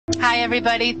Hi,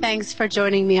 everybody. Thanks for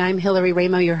joining me. I'm Hillary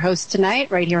Raimo, your host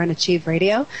tonight, right here on Achieve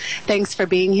Radio. Thanks for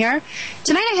being here.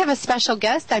 Tonight I have a special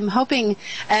guest. I'm hoping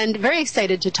and very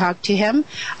excited to talk to him.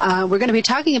 We're going to be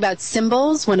talking about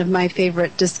symbols, one of my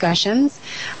favorite discussions,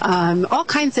 all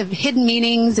kinds of hidden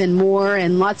meanings and more,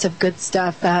 and lots of good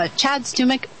stuff. Chad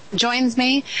Stuemke joins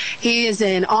me. He is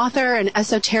an author, an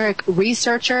esoteric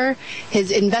researcher. His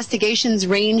investigations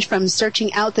range from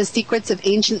searching out the secrets of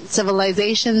ancient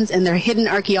civilizations and their hidden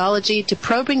archaeology to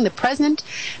probing the present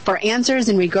for answers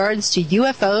in regards to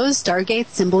UFOs,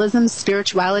 Stargates, symbolism,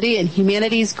 spirituality, and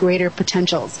humanity's greater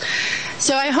potentials.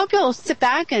 So I hope you'll sit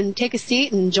back and take a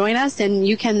seat and join us, and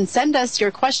you can send us your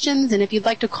questions, and if you'd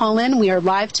like to call in, we are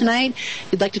live tonight. If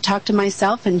you'd like to talk to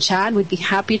myself and Chad, we'd be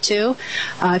happy to.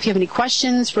 If you have any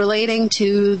questions relating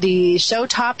to the show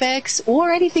topics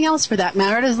or anything else for that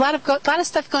matter. There's a lot of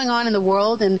stuff going on in the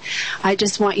world, and I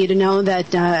just want you to know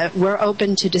that we're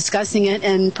open to discussing it,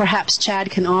 and perhaps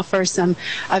Chad can offer some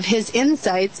of his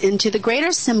insights into the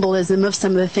greater symbolism of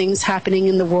some of the things happening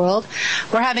in the world.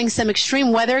 We're having some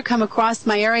extreme weather come across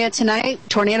my area tonight,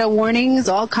 tornado warnings,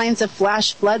 all kinds of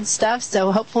flash flood stuff,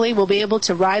 so hopefully we'll be able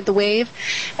to ride the wave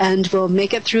and we'll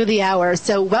make it through the hour.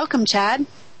 So welcome, Chad.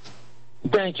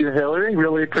 Thank you, Hillary.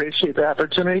 Really appreciate the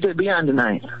opportunity to be on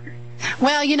tonight.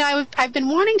 Well, you know, I've been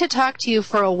wanting to talk to you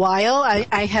for a while.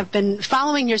 I have been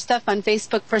following your stuff on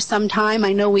Facebook for some time.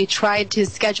 I know we tried to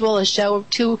schedule a show or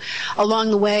two along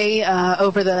the way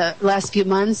over the last few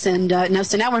months, and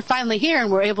so now we're finally here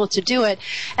and we're able to do it.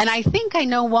 And I think I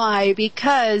know why,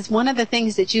 because one of the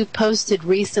things that you posted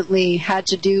recently had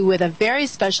to do with a very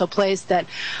special place that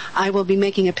I will be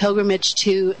making a pilgrimage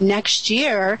to next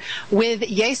year with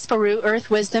Yesperu,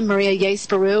 Earth Wisdom, Maria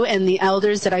Yesperu, and the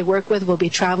elders that I work with will be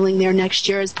traveling there next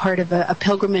year as part of a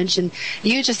pilgrimage, and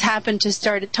you just happened to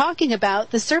start talking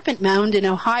about the Serpent Mound in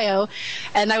Ohio,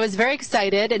 and I was very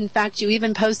excited. In fact, you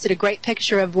even posted a great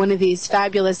picture of one of these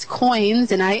fabulous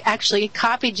coins, and I actually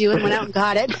copied you and went out and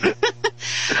got it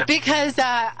because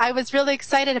I was really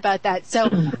excited about that. So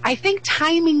I think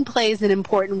timing plays an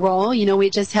important role. You know, we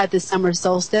just had the summer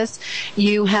solstice.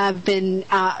 You have been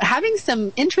having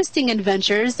some interesting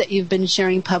adventures that you've been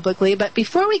sharing publicly, but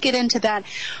before we get into that,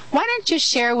 why don't you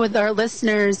share with our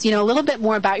listeners, you know, a little bit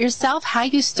more about yourself, how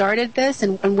you started this,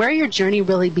 and where your journey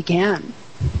really began?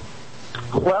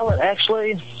 Well, it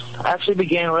actually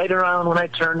began right around when I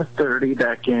turned 30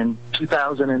 back in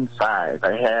 2005.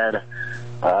 I had,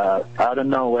 out of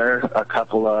nowhere, a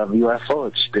couple of UFO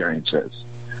experiences.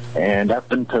 And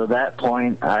up until that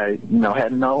point, I,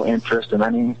 had no interest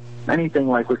in anything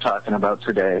like we're talking about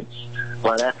today.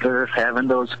 But after having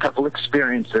those couple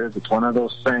experiences, it's one of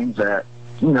those things that,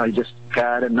 you just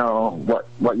got to know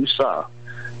what you saw.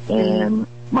 And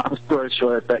long story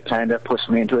short, that kind of pushed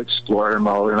me into explorer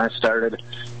mode, and I started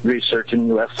researching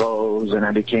UFOs, and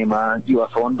I became a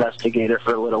UFO investigator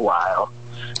for a little while.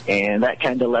 And that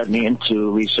kind of led me into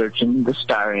researching the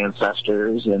star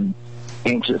ancestors and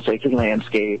ancient sacred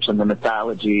landscapes and the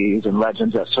mythologies and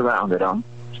legends that surrounded them.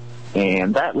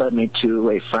 And that led me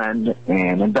to a friend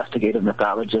and investigative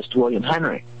mythologist, William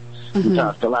Henry. We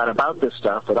talked a lot about this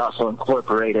stuff, but also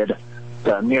incorporated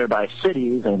the nearby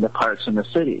cities and the parks in the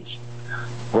cities.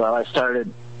 Well, I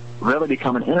started really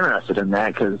becoming interested in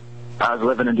that because I was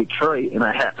living in Detroit, and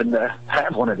I happened to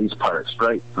have one of these parks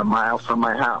right a mile from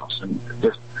my house. And it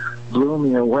just blew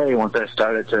me away once I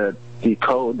started to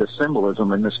decode the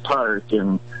symbolism in this park,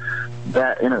 and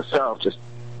that in itself just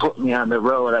put me on the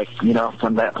road.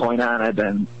 From that point on, I've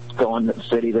been going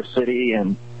city to city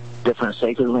and different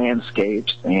sacred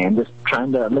landscapes, and just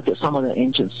trying to look at some of the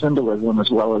ancient symbolism as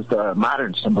well as the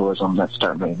modern symbolism that's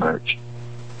starting to emerge.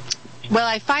 Well,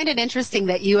 I find it interesting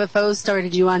that UFOs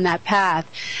started you on that path.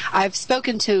 I've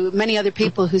spoken to many other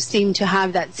people who seem to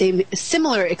have that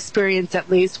similar experience, at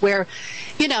least, where,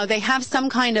 they have some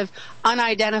kind of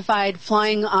unidentified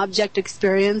flying object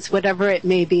experience, whatever it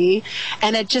may be,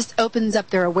 and it just opens up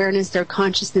their awareness, their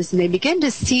consciousness, and they begin to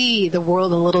see the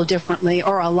world a little differently,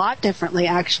 or a lot differently,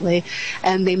 actually,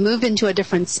 and they move into a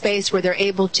different space where they're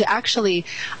able to actually,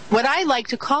 what I like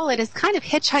to call it, is kind of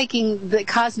hitchhiking the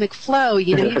cosmic flow.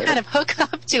 You kind of hook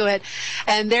up to it,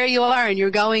 and there you are, and you're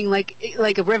going like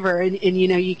a river, and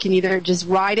you can either just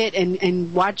ride it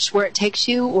and watch where it takes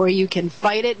you, or you can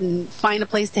fight it and find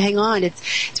a place to hang on.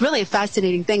 It's really a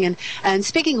fascinating thing. And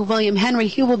speaking of William Henry,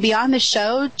 he will be on the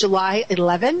show July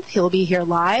 11th. He'll be here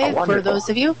live for those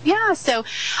of you. Yeah, so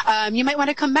you might want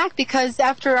to come back, because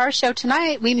after our show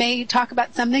tonight, we may talk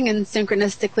about something, and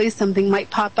synchronistically something might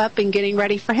pop up and getting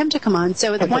ready for him to come on.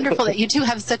 So it's wonderful that you two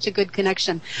have such a good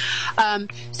connection.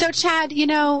 So Chad, had,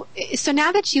 so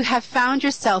now that you have found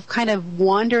yourself kind of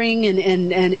wandering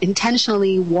and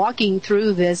intentionally walking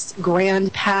through this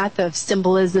grand path of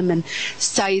symbolism and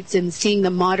sites and seeing the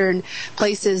modern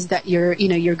places that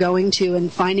you're going to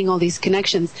and finding all these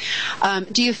connections,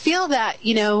 do you feel that,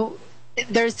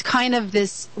 there's kind of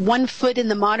this one foot in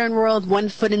the modern world, one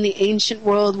foot in the ancient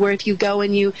world, where if you go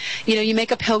and you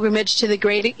make a pilgrimage to the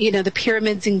great, the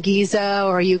pyramids in Giza,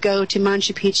 or you go to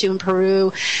Machu Picchu in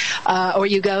Peru, or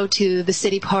you go to the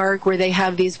city park where they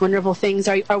have these wonderful things.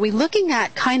 Are we looking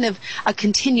at kind of a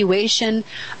continuation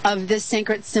of this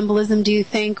sacred symbolism, do you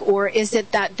think? Or is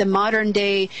it that the modern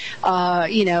day,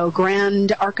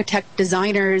 grand architect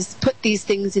designers put these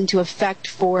things into effect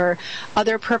for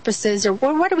other purposes? Or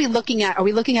what are we looking at? Are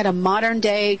we looking at a modern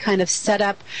day kind of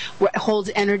setup where it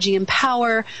holds energy and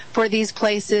power for these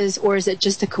places, or is it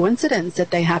just a coincidence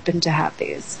that they happen to have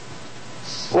these?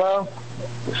 Well,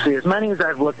 see, as many as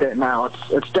I've looked at now,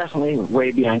 it's definitely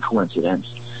way beyond coincidence.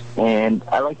 And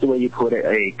I like the way you put it,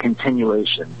 a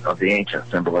continuation of the ancient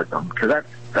symbolism, because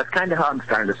that's kind of how I'm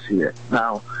starting to see it.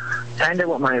 Now, kind of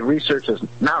what my research is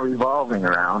now revolving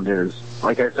around is,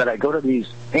 like I said, I go to these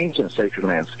ancient sacred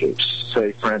landscapes,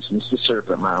 say, for instance, the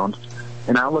Serpent Mound,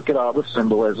 and I'll look at all the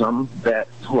symbolism that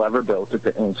whoever built it,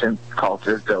 the ancient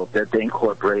cultures built it, they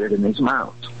incorporated in these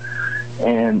mounds.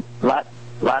 And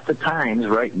lots of times,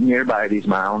 right nearby these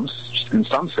mounds, in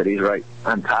some cities, right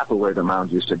on top of where the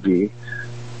mounds used to be,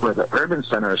 where the urban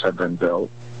centers have been built,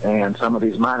 and some of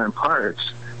these modern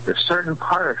parks, there's certain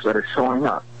parks that are showing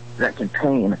up that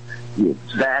contain the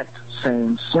exact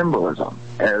same symbolism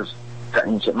as the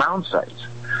ancient mound sites.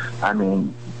 I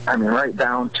mean, right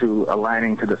down to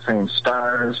aligning to the same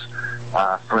stars.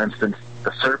 For instance,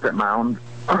 the Serpent Mound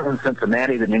in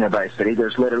Cincinnati, the nearby city,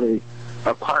 there's literally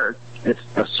a park. It's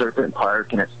the Serpent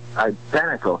Park, and it's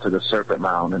identical to the Serpent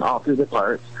Mound, and all through the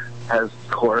park has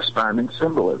corresponding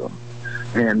symbolism.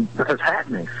 And this is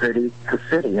happening city to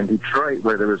city. In Detroit,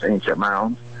 where there was ancient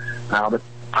mounds, now the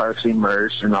parks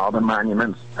emerged, and all the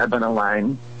monuments have been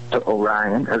aligned to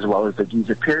Orion as well as the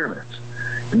Giza pyramids.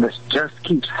 And this just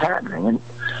keeps happening. And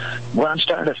what I'm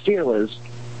starting to feel is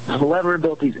whoever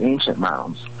built these ancient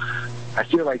mounds, I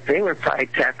feel like they were probably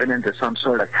tapping into some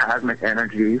sort of cosmic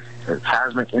energies or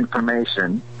cosmic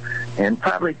information and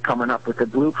probably coming up with the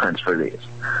blueprints for these.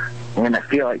 And I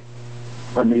feel like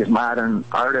when these modern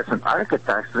artists and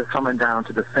architects are coming down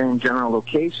to the same general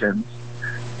locations,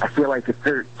 I feel like if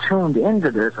they're tuned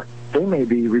into this, they may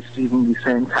be receiving these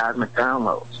same cosmic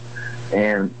downloads.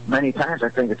 And many times I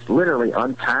think it's literally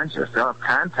unconscious. They'll have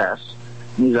contests,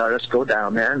 and these artists go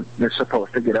down there, and they're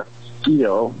supposed to get a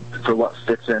feel for what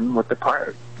fits in with the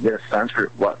part, get a sense for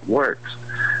what works.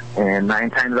 And 9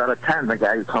 times out of 10, the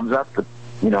guy who comes up with,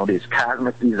 these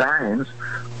cosmic designs,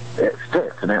 it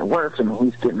fits and it works, and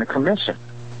he's getting a commission.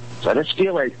 So I just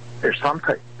feel like there's some,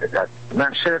 I'm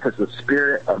not sure if it's the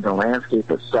spirit of the landscape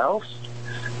itself,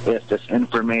 if this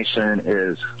information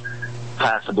is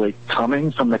possibly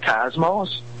coming from the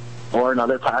cosmos, or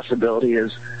another possibility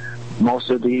is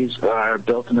most of these are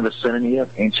built in the vicinity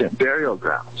of ancient burial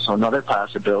grounds. So another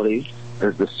possibility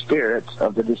is the spirits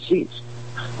of the deceased,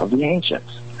 of the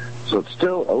ancients. So it's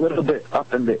still a little bit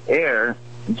up in the air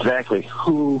exactly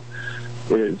who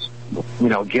is,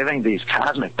 giving these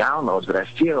cosmic downloads, but I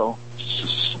feel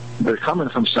they're coming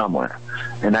from somewhere.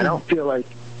 And I don't feel like,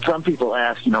 some people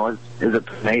ask, is it the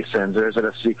Masons or is it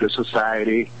a secret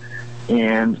society?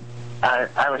 And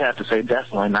I would have to say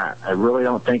definitely not. I really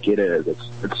don't think it is.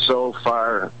 It's so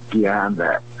far beyond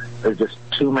that. There's just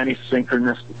too many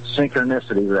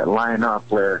synchronicities that line up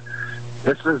where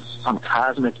this is some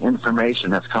cosmic information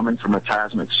that's coming from a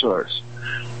cosmic source.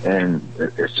 And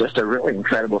it's just a really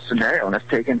incredible scenario, and it's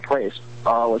taking place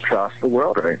all across the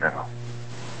world right now.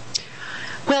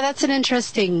 Well, that's an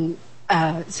interesting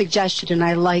suggestion, and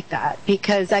I like that,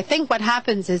 because I think what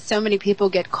happens is so many people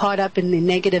get caught up in the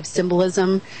negative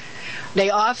symbolism. They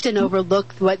often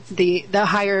overlook what's the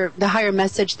higher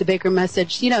message, the bigger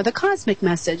message, the cosmic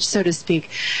message, so to speak.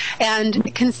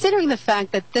 And considering the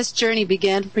fact that this journey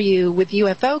began for you with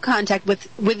UFO contact, with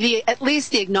the at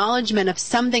least the acknowledgement of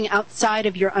something outside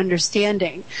of your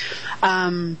understanding,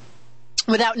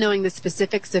 without knowing the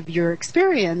specifics of your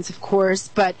experience, of course,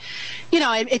 but,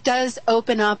 it does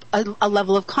open up a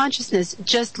level of consciousness,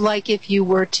 just like if you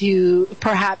were to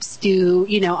perhaps do,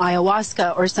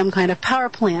 ayahuasca or some kind of power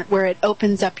plant where it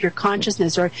opens up your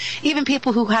consciousness, or even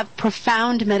people who have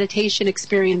profound meditation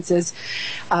experiences.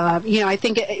 I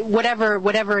think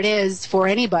whatever it is for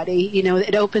anybody,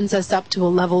 it opens us up to a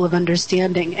level of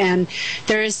understanding. And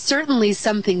there is certainly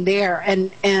something there.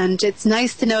 And it's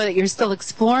nice to know that you're still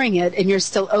exploring it and you're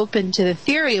still open to the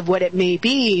theory of what it may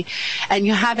be, and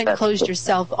you haven't closed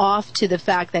yourself off to the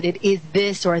fact that it is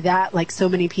this or that, like so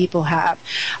many people have.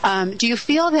 Do you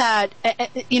feel that,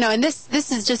 and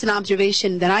this is just an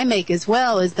observation that I make as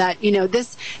well, is that,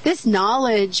 this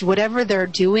knowledge, whatever they're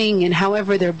doing and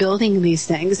however they're building these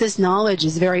things, this knowledge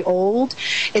is very old.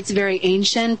 It's very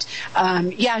ancient.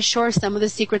 Sure, some of the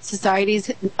secret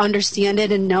societies understand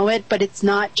it and know it, but it's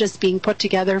not just being put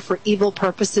together for evil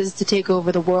purposes to take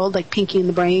over the world, like Pinky and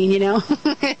the Brain,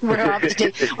 we're off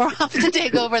to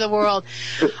take over the world.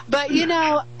 But,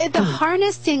 the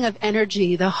harnessing of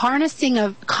energy, the harnessing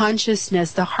of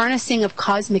consciousness, the harnessing of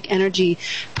cosmic energy,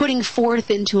 putting forth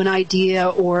into an idea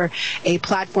or a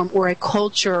platform or a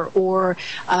culture or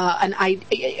an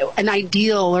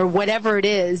ideal or whatever it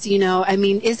is,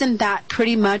 isn't that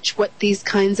pretty much what these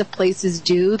kinds of places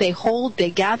do? They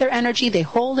gather energy, they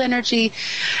hold energy,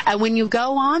 and when you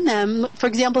go on them, for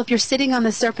example, if you're sitting on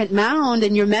the Serpent Mound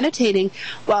and you're meditating,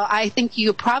 well, I think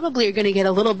you probably are going to get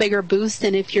a little bigger boost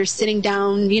than if you're sitting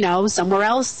down, somewhere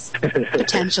else,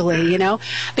 potentially,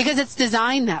 because it's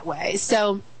designed that way.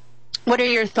 So what are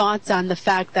your thoughts on the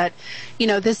fact that,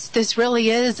 this really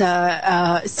is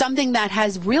something that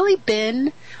has really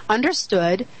been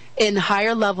understood in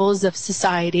higher levels of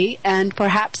society and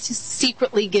perhaps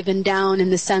secretly given down in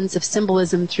the sense of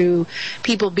symbolism through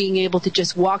people being able to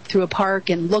just walk through a park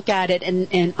and look at it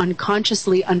and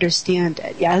unconsciously understand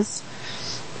it, yes?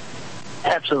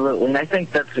 Absolutely, and I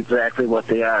think that's exactly what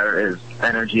they are, is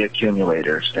energy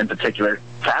accumulators, in particular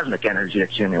cosmic energy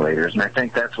accumulators, and I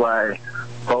think that's why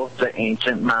both the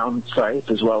ancient mound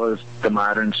sites as well as the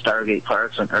modern Stargate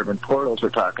parks and urban portals we're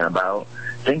talking about,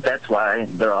 I think that's why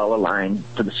they're all aligned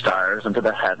to the stars and to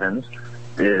the heavens,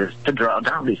 is to draw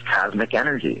down these cosmic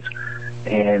energies.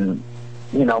 And,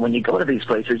 when you go to these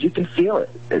places, you can feel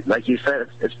it. Like you said,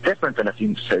 it's different than if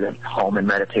you sit at home and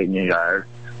meditate in your yard.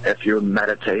 If you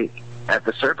meditate at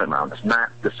the Serpent Mound, it's not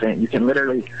the same. You can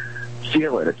literally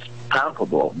feel it. It's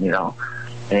palpable,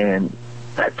 And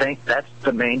I think that's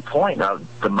the main point of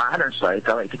the modern sites.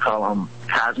 I like to call them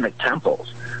cosmic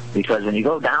temples, because when you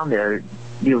go down there,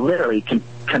 you literally can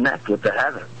connect with the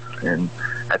heavens. And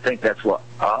I think that's what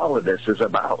all of this is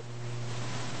about.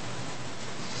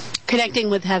 Connecting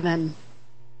with heaven.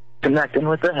 Connecting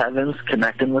with the heavens,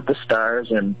 connecting with the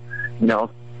stars, and,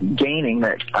 gaining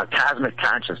that cosmic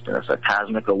consciousness, a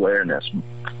cosmic awareness,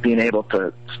 being able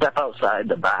to step outside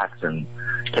the box and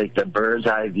take the bird's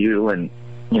eye view and,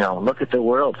 look at the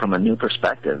world from a new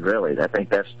perspective, really. I think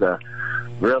that's the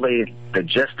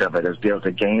gist of it, is be able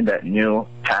to gain that new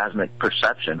cosmic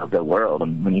perception of the world.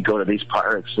 And when you go to these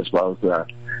parks as well as the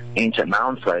ancient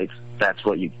mound sites, that's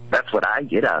what I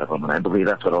get out of them, and I believe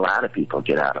that's what a lot of people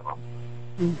get out of them.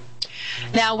 Mm.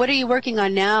 Now, what are you working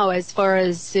on now as far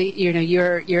as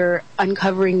your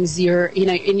uncoverings,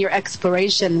 in your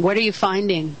exploration? What are you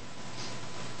finding?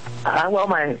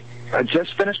 I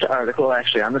just finished an article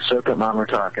actually on the Serpent Mound we're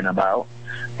talking about,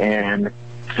 and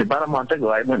about a month ago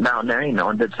I went down there,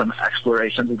 and did some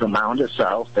explorations of the mound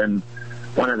itself. And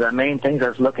one of the main things I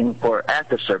was looking for at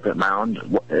the Serpent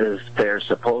Mound is there's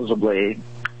supposedly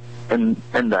in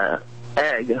the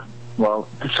egg. Well,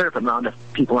 the Serpent Mound, if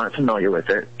people aren't familiar with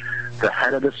it, the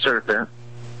head of the serpent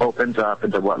opens up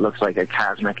into what looks like a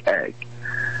cosmic egg.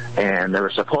 And there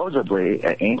was supposedly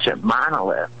an ancient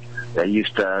monolith that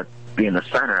used to be in the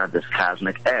center of this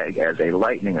cosmic egg as a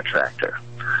lightning attractor.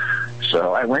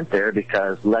 So I went there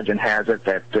because legend has it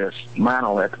that this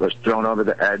monolith was thrown over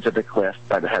the edge of the cliff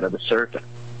by the head of the serpent.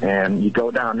 And you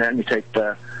go down there and you take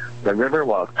the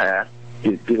riverwalk path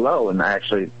below, and I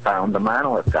actually found the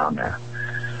monolith down there.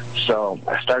 So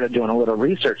I started doing a little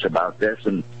research about this,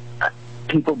 and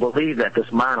people believe that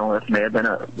this monolith may have been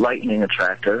a lightning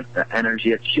attractor, an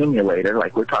energy accumulator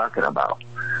like we're talking about.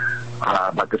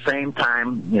 But at the same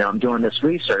time, I'm doing this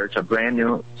research, a brand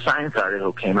new science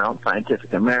article came out,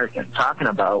 Scientific American, talking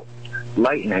about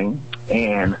lightning,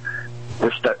 and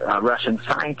Russian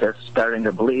scientists starting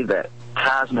to believe that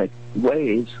cosmic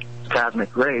rays,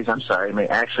 may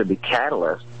actually be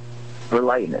catalysts for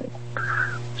lightning.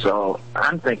 So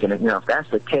I'm thinking, if that's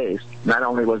the case, not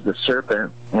only was the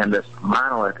serpent and this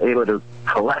monolith able to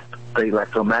collect the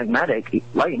electromagnetic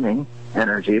lightning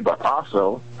energy, but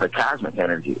also the cosmic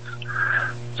energies.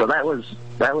 So that was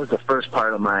the first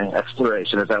part of my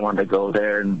exploration, is I wanted to go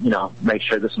there and, make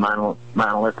sure this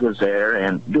monolith was there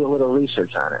and do a little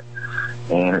research on it.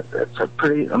 And it's a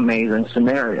pretty amazing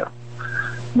scenario.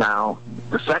 Now,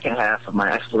 the second half of my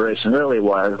exploration really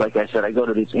was, like I said, I go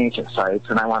to these ancient sites,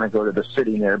 and I want to go to the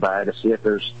city nearby to see if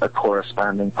there's a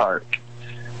corresponding park.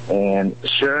 And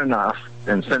sure enough,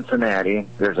 in Cincinnati,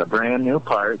 there's a brand new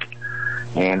park,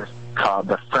 and called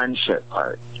the friendship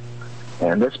part.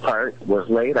 And this part was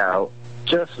laid out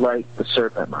just like the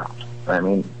serpent mound. I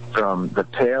mean, from the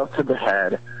tail to the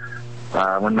head.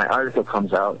 When my article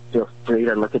comes out, feel free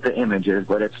to look at the images,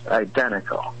 but it's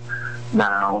identical.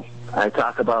 Now, I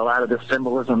talk about a lot of the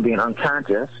symbolism being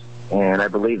unconscious, and I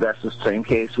believe that's the same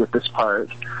case with this part.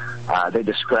 They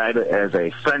describe it as a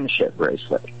friendship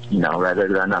bracelet, rather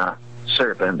than a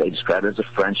serpent. They describe it as a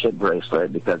friendship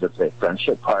bracelet because it's a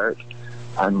friendship part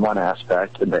on one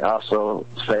aspect, and they also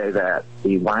say that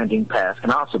the winding path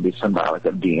can also be symbolic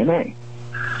of DNA.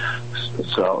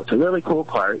 So it's a really cool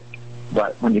part,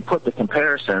 but when you put the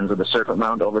comparisons of the serpent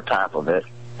mound over top of it,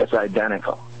 it's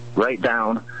identical, right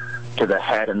down to the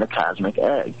head and the cosmic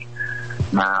egg.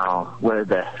 Now, where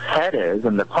the head is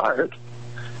in the part,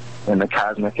 in the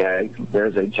cosmic egg,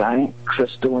 there's a giant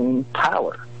crystalline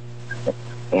tower.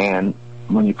 And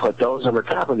when you put those over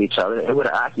top of each other, it would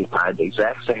occupy the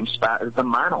exact same spot as the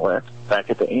monolith back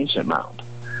at the ancient mound.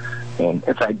 And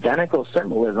it's identical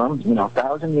symbolism,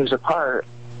 1,000 years apart.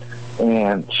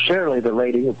 And surely the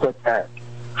lady who put that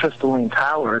crystalline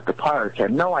tower at the park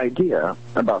had no idea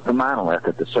about the monolith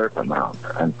at the serpent mound.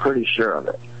 I'm pretty sure of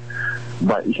it.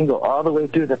 But you can go all the way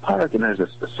through the park, and there's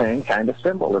the same kind of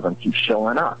symbolism keeps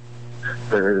showing up.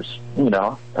 There's,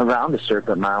 around the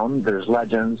serpent mound, there's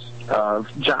legends of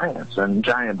giants and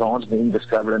giant bones being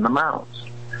discovered in the mounds.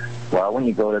 Well, when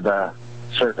you go to the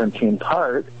serpentine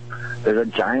part, there's a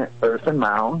giant earthen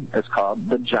mound. It's called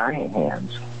the giant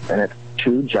hands. And it's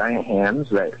two giant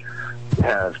hands that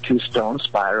have two stone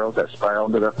spirals that spiral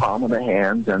into the palm of the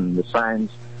hands, and the signs,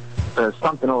 there's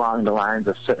something along the lines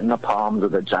of sit in the palms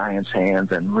of the giant's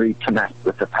hands and reconnect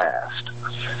with the past.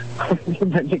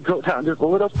 And then you go down just a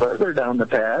little further down the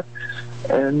path,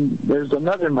 and there's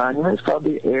another monument. It's called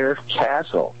the Air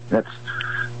Castle. It's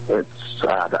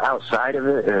the outside of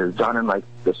it is done in like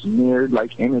this mirrored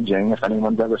like imaging. If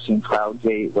anyone's ever seen Cloud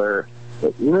Gate, where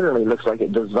it literally looks like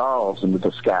it dissolves into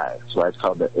the sky. That's why it's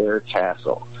called the Air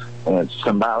Castle. And it's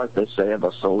symbolic, they say, of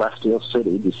a celestial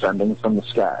city descending from the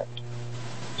sky.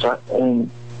 So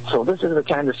this is the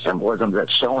kind of symbolism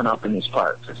that's showing up in these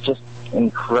parts. It's just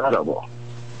incredible.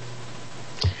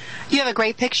 You have a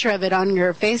great picture of it on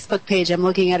your Facebook page. I'm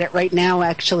looking at it right now,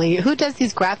 actually. Who does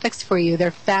these graphics for you? They're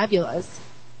fabulous.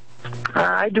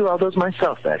 I do all those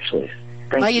myself, actually.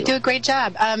 Thank you. You do a great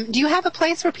job. Do you have a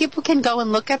place where people can go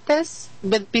and look at this?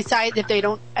 But besides, if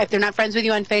they're not friends with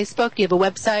you on Facebook, do you have a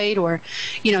website or,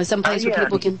 some place where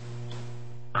people can?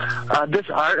 This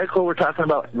article we're talking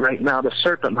about right now, the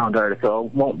Serpent Mound article,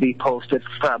 won't be posted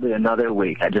for probably another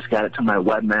week. I just got it to my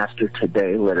webmaster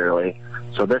today, literally.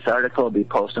 So this article will be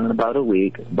posted in about a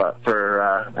week. But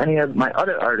for any of my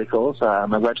other articles,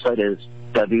 my website is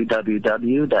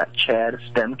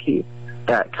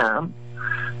www.chadstuemke.com.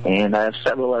 And I have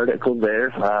several articles there,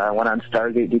 one on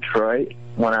Stargate Detroit,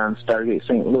 one on Stargate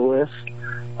St. Louis.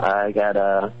 I got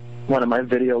one of my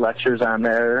video lectures on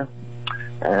there,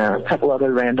 a couple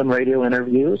other random radio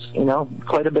interviews,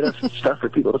 quite a bit of stuff for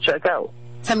people to check out.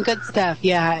 Some good stuff,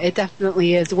 yeah. It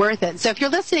definitely is worth it. So if you're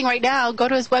listening right now, go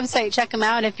to his website, check him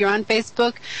out. If you're on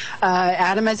Facebook,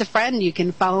 add him as a friend. You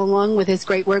can follow along with his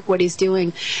great work, what he's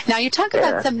doing. Now, you talk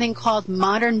about something called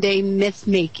modern-day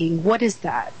myth-making. What is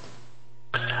that?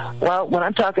 Well, when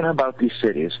I'm talking about these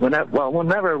cities,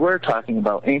 whenever we're talking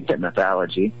about ancient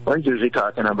mythology, we're usually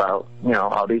talking about,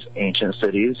 all these ancient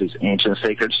cities, these ancient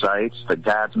sacred sites, the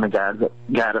gods and the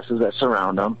goddesses that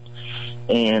surround them.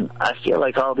 And I feel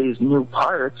like all these new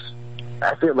parts,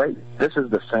 I feel like this is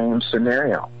the same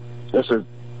scenario. This is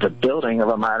the building of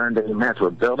a modern-day myth.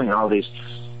 We're building all these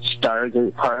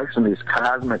Stargate parks and these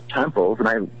cosmic temples, and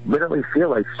I literally feel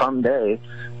like someday,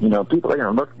 people are going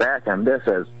to look back on this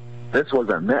as this was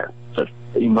a myth, the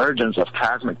emergence of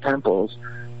cosmic temples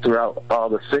throughout all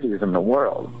the cities in the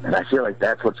world. And I feel like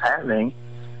that's what's happening.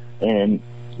 And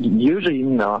usually,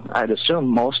 I'd assume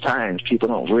most times people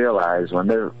don't realize when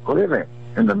they're living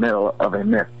in the middle of a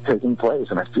myth taking place.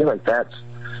 And I feel like that's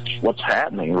what's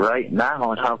happening right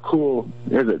now. And how cool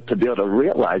is it to be able to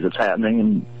realize it's happening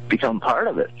and become part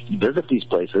of it, visit these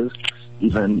places,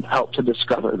 even help to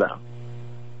discover them.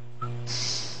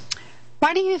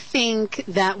 Why do you think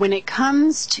that when it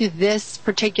comes to this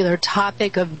particular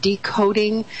topic of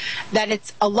decoding, that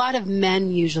it's a lot of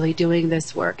men usually doing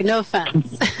this work? No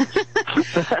offense.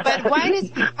 But why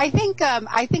does I think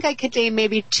I could name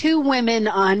maybe two women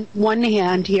on one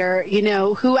hand here,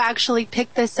 who actually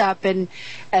pick this up and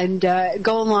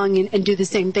go along and do the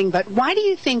same thing. But why do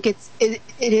you think it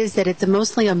is that it's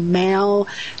mostly a male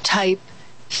type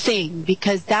thing,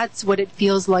 because that's what it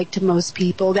feels like to most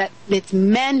people, that it's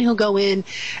men who go in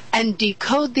and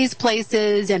decode these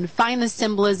places and find the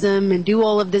symbolism and do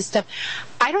all of this stuff.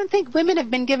 I don't think women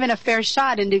have been given a fair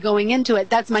shot into going into it.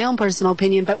 That's my own personal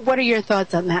opinion, but what are your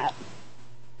thoughts on that?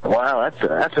 Wow,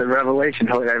 that's a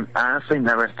revelation. I honestly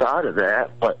never thought of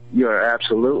that, but you're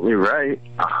absolutely right,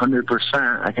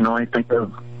 100%. I can only think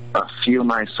of a few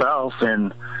myself,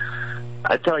 and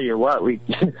I tell you what, we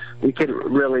could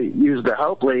really use the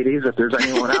help, ladies, if there's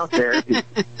anyone out there.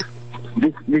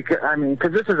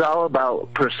 Because this is all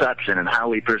about perception and how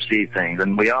we perceive things,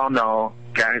 and we all know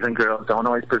guys and girls don't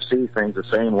always perceive things the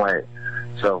same way.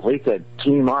 So if we could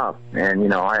team up, and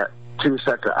two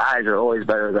sets of eyes are always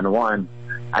better than one.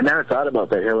 I never thought about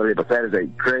that, Hillary, but that is a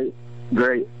great,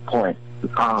 great point.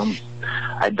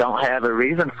 I don't have a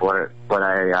reason for it, but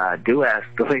I do ask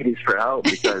the ladies for help,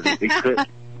 because we could.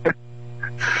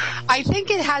 I think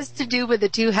it has to do with the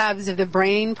two halves of the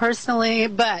brain, personally,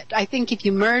 but I think if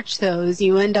you merge those,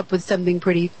 you end up with something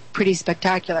pretty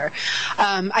spectacular.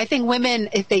 I think women,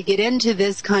 if they get into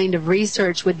this kind of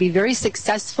research, would be very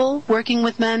successful working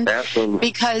with men. Absolutely.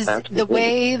 Because the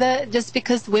way just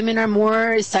because women are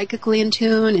more psychically in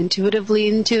tune, intuitively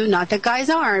in tune, not that guys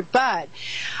aren't, but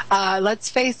let's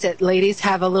face it, ladies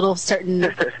have a little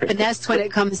certain finesse when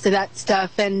it comes to that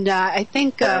stuff, and I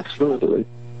think absolutely.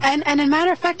 And as a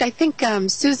matter of fact, I think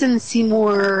Susan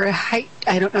Seymour, I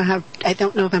don't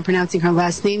know if I'm pronouncing her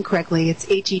last name correctly. It's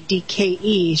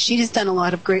Hedke. She's done a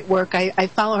lot of great work. I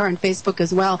follow her on Facebook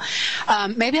as well.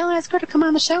 Maybe I'll ask her to come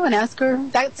on the show and ask her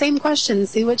that same question,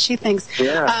 see what she thinks.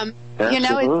 Yeah,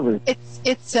 absolutely.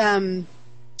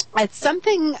 It's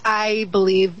something I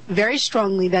believe very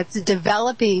strongly that's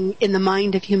developing in the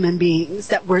mind of human beings,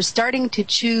 that we're starting to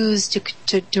choose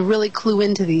to really clue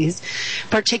into these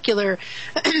particular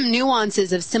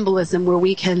nuances of symbolism, where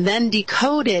we can then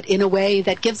decode it in a way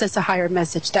that gives us a higher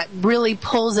message, that really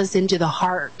pulls us into the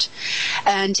heart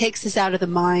and takes us out of the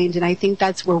mind. And I think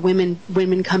that's where women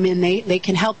come in. They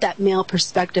can help that male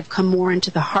perspective come more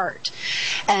into the heart.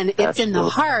 And it's Absolutely. in the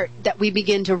heart that we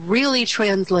begin to really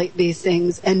translate these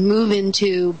things and move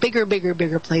into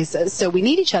bigger places. So we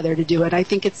need each other to do it. I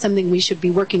think it's something we should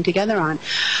be working together on.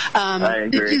 I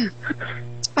agree.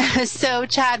 So,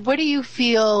 Chad, what do you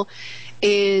feel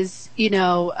is, do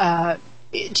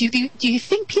you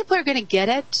think people are going to get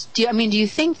it? Do you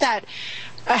think that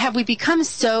have we become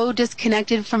so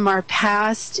disconnected from our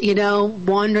past,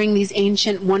 wandering these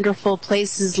ancient, wonderful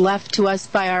places left to us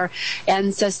by our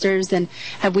ancestors, and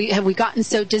have we gotten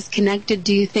so disconnected?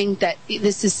 Do you think that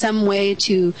this is some way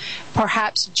to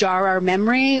perhaps jar our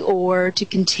memory, or to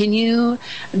continue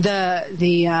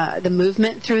the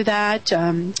movement through that?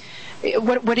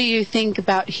 What do you think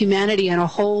about humanity on a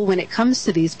whole when it comes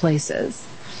to these places?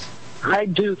 I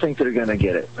do think they're going to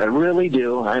get it. I really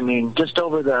do. Just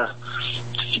over the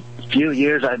few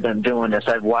years I've been doing this,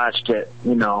 I've watched it,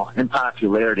 in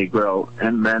popularity grow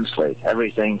immensely.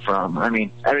 Everything from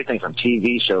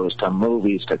TV shows to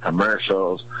movies to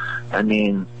commercials.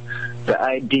 The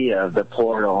idea of the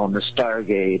portal and the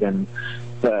Stargate and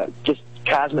the just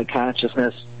cosmic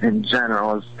consciousness in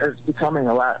general is becoming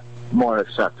a lot more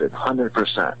accepted,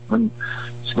 100%. When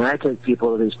I take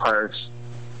people to these parks,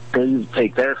 they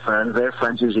take their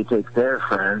friends usually take their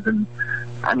friends, and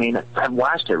I've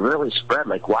watched it really spread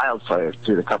like wildfire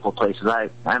through the couple places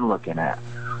I'm looking at,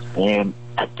 and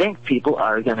I think people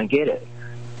are going to get it.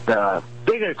 The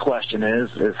bigger question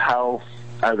is how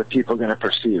are the people going to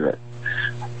perceive it?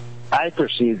 I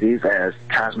perceive these as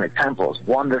cosmic temples,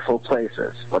 wonderful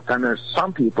places, but then there's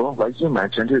some people, like you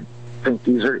mentioned, who think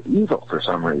these are evil for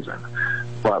some reason.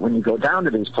 But when you go down to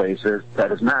these places,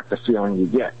 that is not the feeling you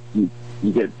get. You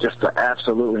get just the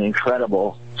absolutely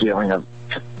incredible feeling of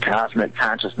cosmic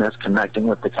consciousness connecting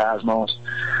with the cosmos.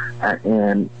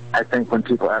 And I think when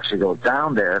people actually go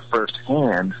down there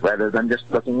firsthand, rather than just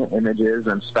looking at images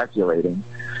and speculating,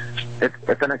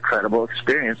 it's an incredible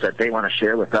experience that they want to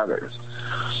share with others.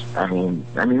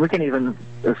 We can even,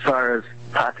 as far as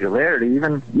popularity,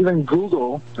 even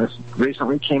Google has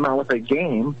recently came out with a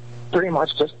game, pretty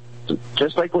much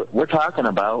just like what we're talking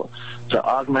about, the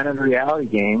augmented reality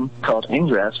game called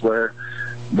Ingress, where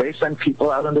they send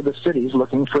people out into the cities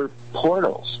looking for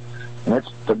portals. And it's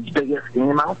the biggest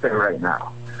game out there right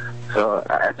now. So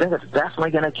I think it's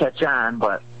definitely going to catch on,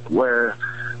 but where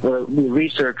the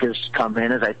researchers come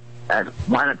in is I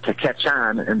want it to catch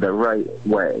on in the right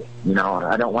way.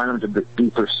 I don't want them to be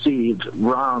perceived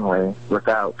wrongly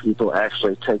without people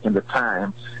actually taking the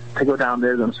time to go down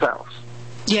there themselves.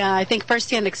 Yeah, I think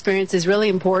first-hand experience is really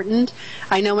important.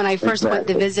 I know when I first went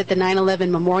to visit the 9/11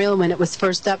 memorial when it was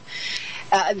first up,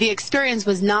 the experience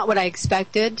was not what I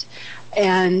expected.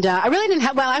 And I really didn't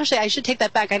have, well, actually, I should take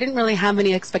that back. I didn't really have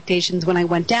any expectations when I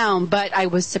went down, but I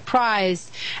was surprised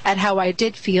at how I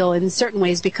did feel in certain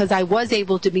ways because I was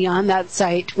able to be on that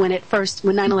site when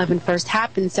 9/11 first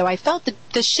happened. So I felt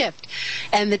the shift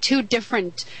and the two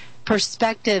different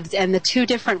perspectives and the two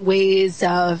different ways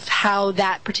of how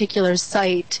that particular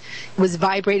site was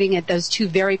vibrating at those two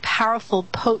very powerful,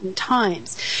 potent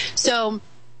times. So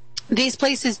these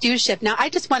places do shift. Now,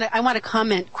 I want to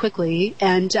comment quickly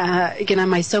and get on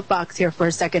my soapbox here for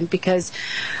a second, because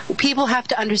people have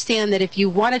to understand that if you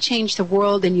want to change the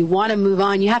world and you want to move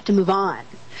on, you have to move on.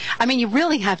 I mean, you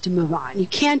really have to move on. You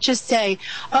can't just say,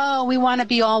 oh, we want to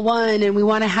be all one and we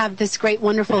want to have this great,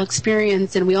 wonderful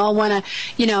experience and we all want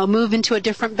to, move into a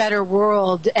different, better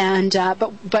world. And,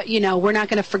 but we're not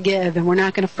going to forgive and we're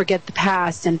not going to forget the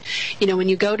past. And, when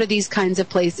you go to these kinds of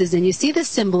places and you see the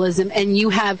symbolism and you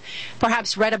have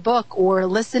perhaps read a book or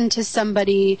listened to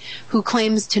somebody who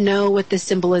claims to know what the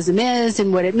symbolism is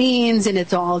and what it means, and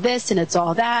it's all this and it's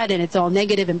all that and it's all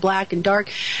negative and black and dark,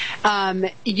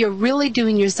 you're really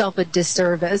doing yourself a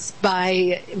disservice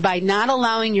by not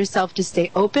allowing yourself to stay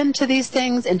open to these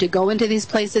things and to go into these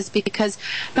places, because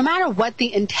no matter what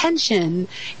the intention,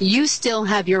 you still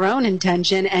have your own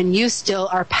intention and you still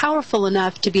are powerful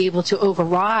enough to be able to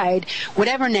override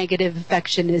whatever negative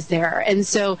affection is there. And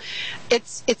so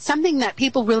it's something that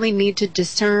people really need to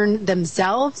discern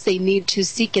themselves. They need to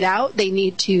seek it out. They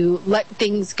need to let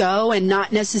things go and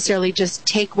not necessarily just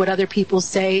take what other people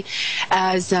say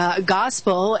as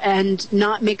gospel and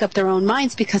not make up their own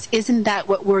minds, because isn't that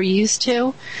what we're used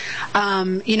to?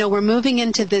 We're moving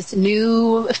into this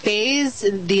new phase.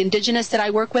 The indigenous that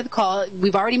I work with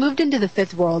we've already moved into the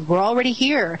fifth world. We're already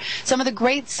here. Some of the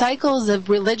great cycles of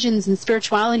religions and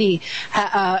spirituality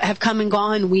have come and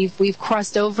gone. We've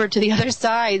crossed over to the other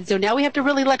side. So now we have to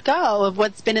really let go of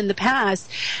what's been in the past,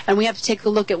 and we have to take a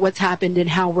look at what's happened and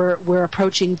how we're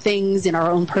approaching things in our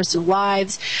own personal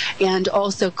lives and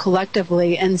also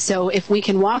collectively. And so if we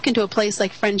can walk into a place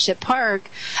like Friendship Park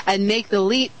and make the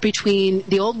leap between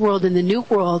the old world and the new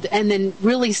world, and then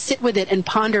really sit with it and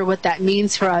ponder what that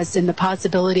means for us and the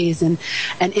possibilities and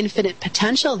infinite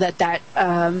potential that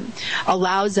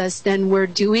allows us, then we're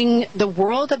doing the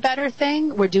world a better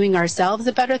thing. We're doing ourselves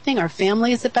a better thing. Our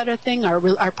families a better thing.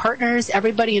 Our partners,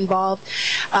 everybody involved.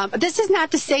 This is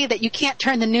not to say that you can't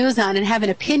turn the news on and have an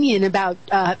opinion about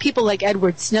people like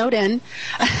Edward Snowden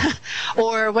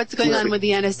or what's going on with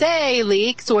the NSA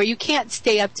leaks, or you can't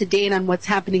stay up to date on what's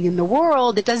happening in the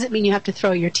world. It doesn't mean you have to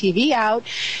throw your TV out.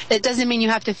 It doesn't mean you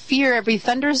have to fear every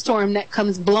thunderstorm that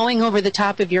comes blowing over the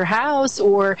top of your house,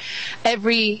 or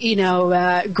every,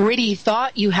 gritty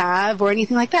thought you have, or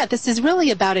anything like that. This is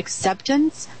really about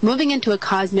acceptance, moving into a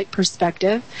cosmic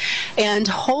perspective, and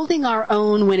holding our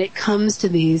own when it comes to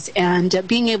these, and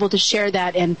being able to share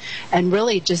that and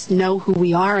really just know who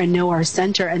we are and know our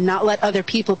center, and not let other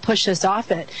people push us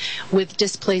off it with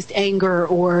displaced anger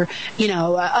or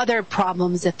other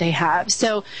problems that they have.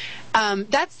 So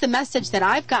that's the message that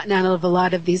I've gotten out of a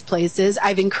lot of these places.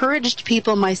 I've encouraged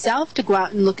people myself to go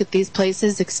out and look at these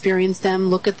places, experience them,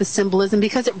 look at the symbolism,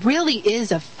 because it really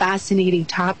is a fascinating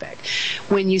topic.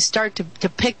 When you start to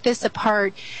pick this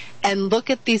apart and look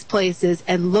at these places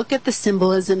and look at the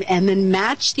symbolism and then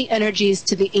match the energies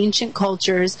to the ancient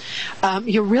cultures,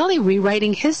 you're really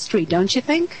rewriting history, don't you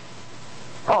think?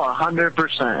 Oh,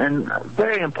 100%. And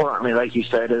very importantly, like you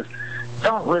said, is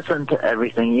don't listen to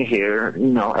everything you hear,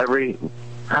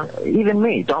 even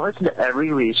me. Don't listen to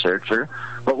every researcher.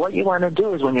 But what you want to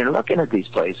do is when you're looking at these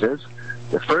places,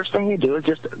 the first thing you do is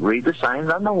just read the signs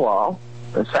on the wall.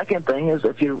 The second thing is,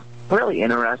 if you're really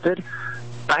interested,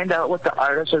 find out what the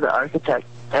artist or the architect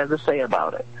has to say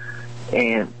about it.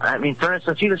 And, for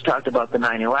instance, you just talked about the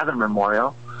 9/11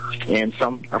 memorial. And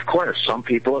some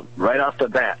people, right off the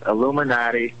bat,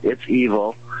 Illuminati, it's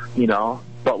evil,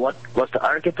 But what the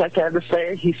architect had to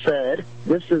say, he said,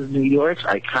 this is New York's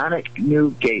iconic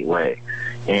new gateway.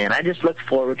 And I just look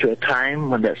forward to a time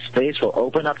when that space will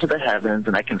open up to the heavens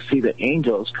and I can see the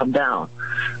angels come down.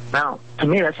 Now, to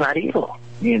me, that's not evil,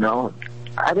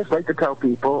 I just like to tell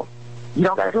people, you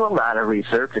don't got to do a lot of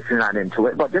research if you're not into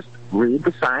it, but just read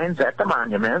the signs at the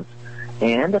monuments.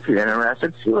 And if you're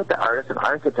interested, see what the artists and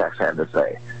architects have to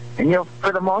say. And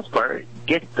for the most part,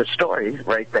 get the story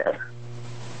right there.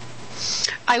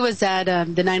 I was at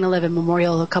the 9/11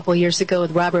 Memorial a couple of years ago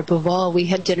with Robert Bauval. We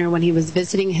had dinner when he was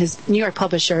visiting his New York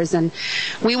publishers, and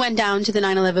we went down to the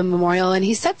 9/11 Memorial, and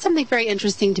he said something very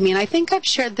interesting to me, and I think I've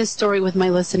shared this story with my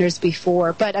listeners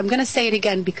before, but I'm going to say it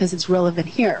again because it's relevant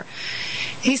here.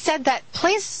 He said that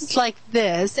places like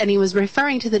this, and he was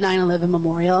referring to the 9/11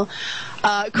 Memorial,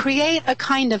 create a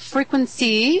kind of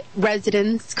frequency,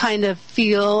 resonance kind of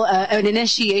feel, an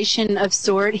initiation of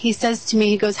sort. He says to me,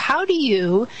 he goes, how do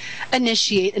you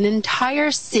initiate an entire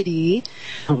city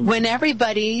when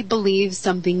everybody believes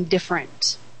something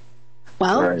different?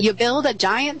 Well, Right. You build a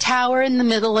giant tower in the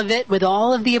middle of it with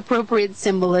all of the appropriate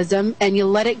symbolism, and you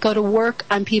let it go to work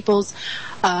on people's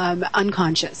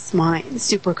unconscious minds,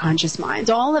 superconscious minds,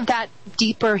 all of that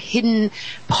deeper hidden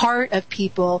part of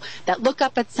people that look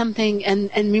up at something,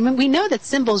 and we know that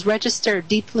symbols register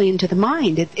deeply into the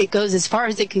mind. It goes as far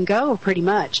as it can go, pretty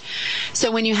much.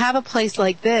 So when you have a place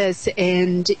like this,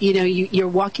 and you're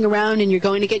walking around and you're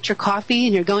going to get your coffee,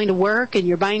 and you're going to work, and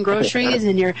you're buying groceries,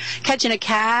 and you're catching a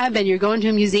cab, and you're going to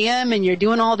a museum, and you're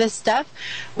doing all this stuff,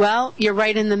 well, you're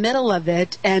right in the middle of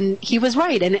it. And he was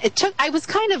right. And I was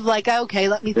kind of like, okay,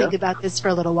 let me think about this for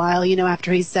a little while,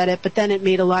 after he said it, but then it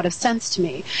made a lot of sense to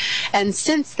me. And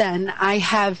since then, I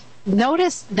have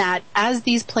noticed that as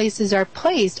these places are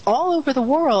placed all over the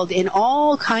world in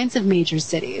all kinds of major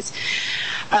cities,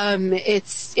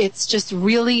 it's just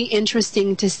really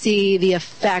interesting to see the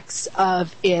effects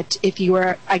of it if you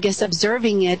are, I guess,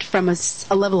 observing it from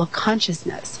a level of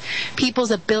consciousness.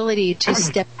 People's ability to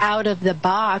step out of the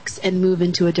box and move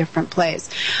into a different place.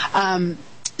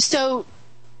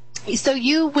 So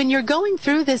you, when you're going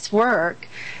through this work,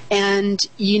 and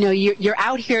you're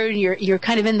out here, and you're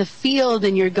kind of in the field,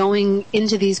 and you're going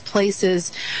into these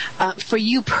places, for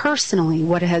you personally,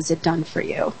 what has it done for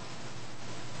you?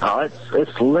 Oh,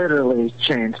 it's literally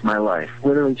changed my life.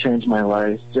 Literally changed my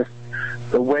life. Just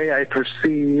the way I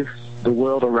perceive the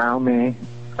world around me,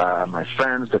 my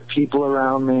friends, the people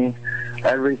around me,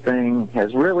 everything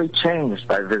has really changed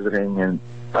by visiting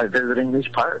these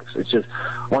parks. It's just,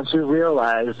 once you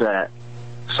realize that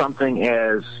something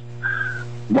as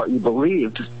what you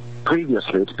believed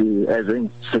previously to be as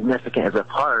insignificant as a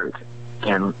park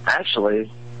can actually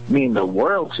mean the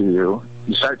world to you,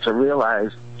 you start to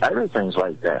realize everything's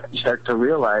like that. You start to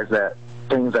realize that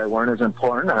things that weren't as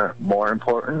important are more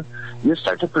important. You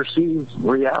start to perceive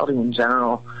reality in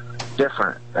general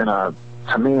different, and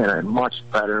to me, in a much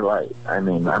better light. I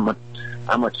mean, I'm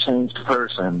a changed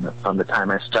person from the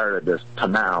time I started this to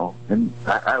now, and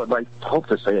I would hope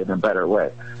to say it in a better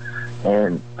way.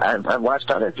 And I've watched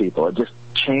other people. It just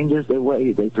changes the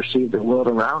way they perceive the world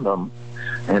around them,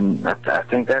 and I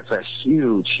think that's a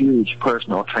huge, huge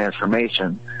personal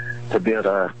transformation to be able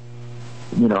to,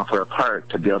 for a park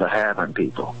to be able to have on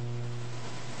people.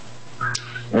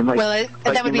 And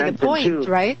that would be the point, too,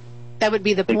 right? That would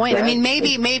be the point. Exactly. I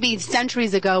mean, maybe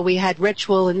centuries ago we had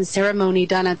ritual and ceremony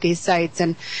done at these sites,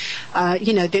 and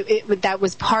that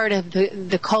was part of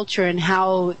the culture and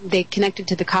how they connected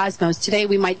to the cosmos. Today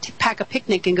we might pack a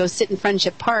picnic and go sit in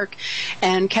Friendship Park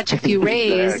and catch a few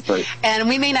rays, Exactly. And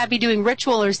we may not be doing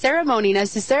ritual or ceremony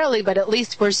necessarily, but at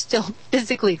least we're still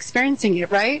physically experiencing it,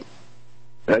 right?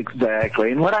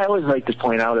 Exactly. And what I always like to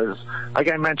point out is,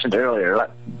 like I mentioned earlier,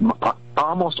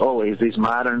 almost always these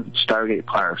modern Stargate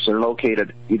parks are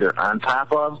located either on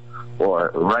top of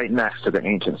or right next to the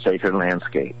ancient sacred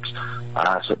landscapes.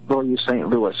 So we'll use St.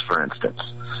 Louis, for instance.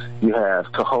 You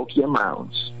have Cahokia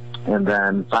Mounds, and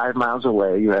then 5 miles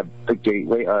away you have the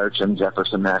Gateway Arch and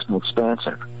Jefferson National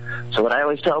Expansion. So what I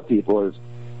always tell people is,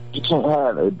 you can't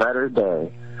have a better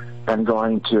day than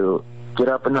going to get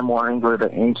up in the morning, go to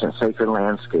the ancient sacred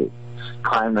landscape,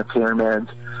 climb the pyramids,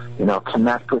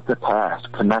 connect with the past,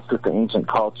 connect with the ancient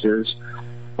cultures,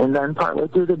 and then partway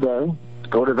through the day,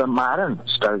 go to the modern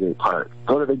Stargate Park,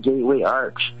 go to the Gateway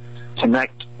Arch,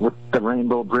 connect with the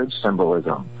Rainbow Bridge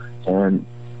symbolism. And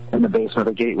in the basement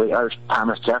of the Gateway Arch,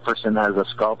 Thomas Jefferson has a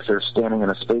sculpture standing in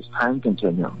a space-time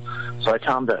continuum. So I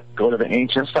tell them to go to the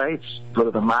ancient sites, go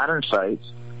to the modern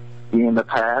sites, be in the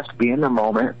past, be in the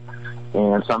moment,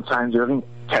 and sometimes you even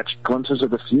catch glimpses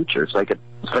of the future. It's like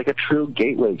a true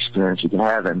gateway experience you can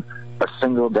have in a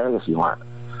single day if you want.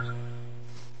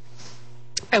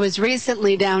 I was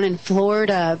recently down in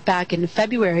Florida back in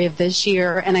February of this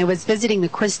year, and I was visiting the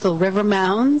Crystal River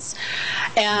Mounds,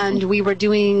 and we were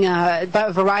doing a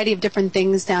variety of different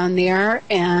things down there,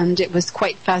 and it was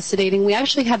quite fascinating. We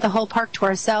actually had the whole park to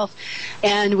ourselves,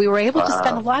 and we were able to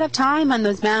spend a lot of time on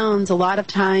those mounds,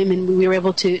 and we were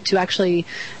able to actually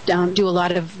do a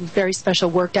lot of very special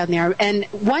work down there. And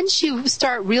once you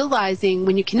start realizing,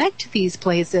 when you connect to these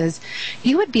places,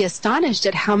 you would be astonished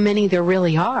at how many there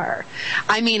really are.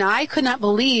 I mean, I could not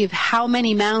believe how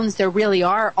many mounds there really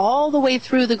are, all the way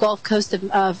through the Gulf Coast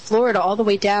of Florida, all the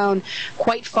way down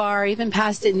quite far, even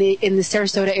past in the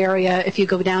Sarasota area, if you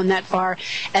go down that far.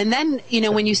 And then,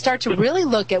 when you start to really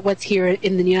look at what's here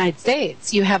in the United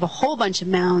States, you have a whole bunch of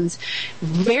mounds,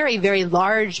 very, very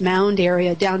large mound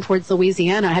area down towards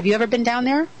Louisiana. Have you ever been down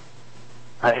there?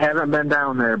 I haven't been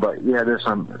down there, but yeah, there's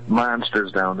some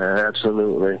monsters down there,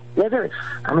 absolutely. Yeah, there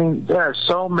are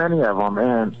so many of them,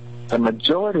 and the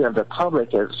majority of the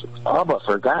public has all but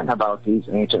forgotten about these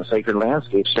ancient sacred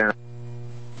landscapes there.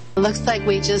 Looks like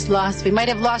we might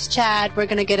have lost Chad. We're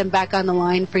going to get him back on the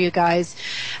line for you guys,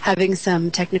 having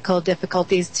some technical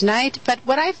difficulties tonight. But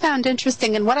what I found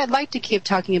interesting, and what I'd like to keep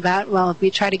talking about, if we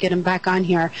try to get him back on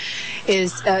here,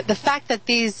 is the fact that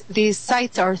these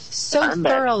sites are so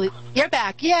thoroughly... You're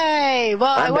back. Yay!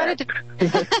 Well, I wanted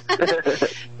to...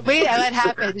 What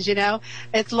happens,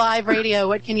 It's live radio.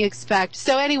 What can you expect?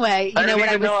 So anyway,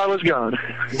 I was gone.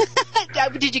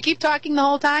 Did you keep talking the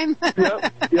whole time?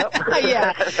 Yep.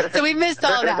 Yeah. So we missed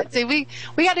all that. So we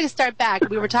got to start back.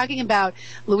 We were talking about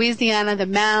Louisiana, the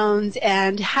mounds,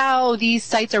 and how these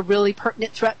sites are really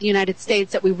pertinent throughout the United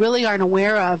States that we really aren't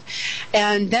aware of.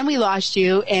 And then we lost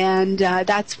you, and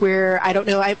that's where, I don't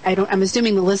know, I'm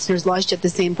assuming the listeners lost you at the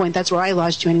same point. That's where I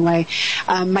lost you anyway.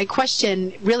 My question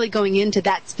really going into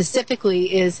that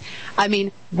specifically is,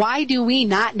 why do we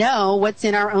not know what's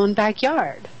in our own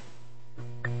backyard?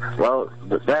 Well,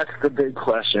 that's the big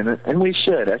question, and we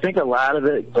should. I think a lot of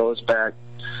it goes back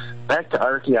to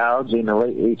archaeology in the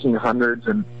late 1800s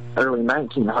and early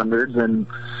 1900s, and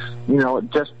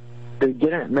they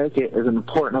didn't make it as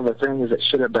important of a thing as it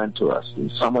should have been to us.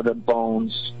 And some of the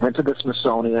bones went to the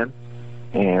Smithsonian,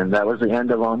 and that was the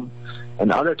end of them.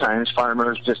 And other times,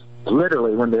 farmers just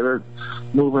literally, when they were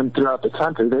moving throughout the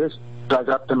country, they just dug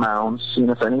up the mounds, seeing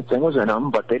if anything was in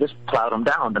them, but they just plowed them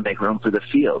down to make room for the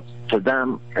fields. To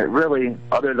them, it really,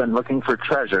 other than looking for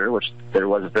treasure, which there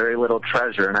was very little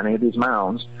treasure in any of these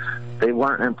mounds, they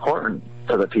weren't important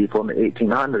to the people in the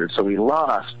 1800s. So we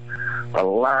lost a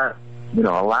lot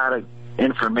of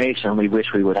information we wish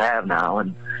we would have now,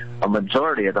 and a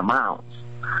majority of the mounds.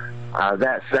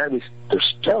 That said,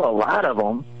 there's still a lot of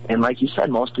them, and like you said,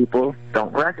 most people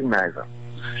don't recognize them.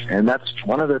 And that's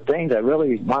one of the things I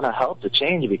really want to help to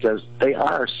change, because they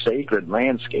are sacred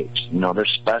landscapes. They're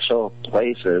special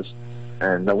places,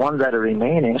 and the ones that are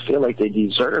remaining, I feel like they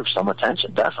deserve some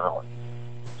attention, definitely.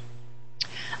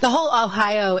 The whole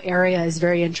Ohio area is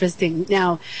very interesting.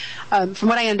 Now, from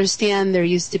what I understand, there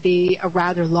used to be a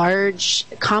rather large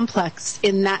complex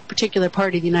in that particular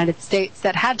part of the United States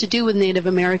that had to do with Native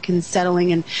Americans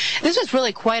settling. And this was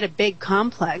really quite a big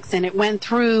complex. And it went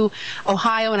through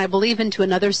Ohio and I believe into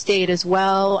another state as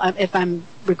well, if I'm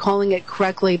recalling it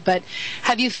correctly. But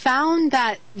have you found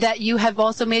that you have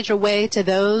also made your way to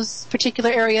those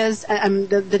particular areas?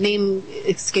 The name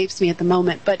escapes me at the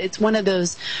moment, but it's one of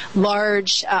those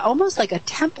large, almost like a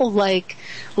temple-like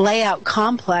layout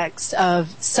complex of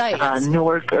sites.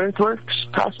 Newark Earthworks,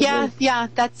 possibly? Yeah,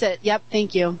 that's it. Yep,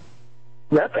 thank you.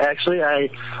 Yep, actually,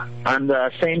 on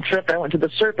the same trip I went to the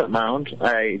Serpent Mound,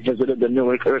 I visited the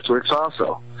Newark Earthworks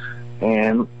also.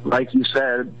 And like you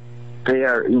said, they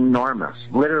are enormous.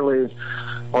 Literally,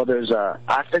 there's a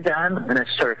octagon and a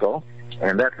circle,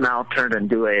 and that's now turned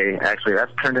into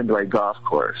a golf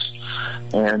course.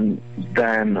 And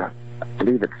then I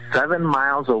believe it's 7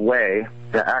 miles away,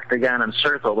 the octagon and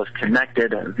circle was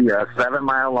connected via a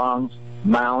 7-mile-long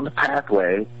mound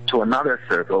pathway to another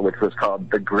circle, which was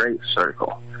called the Great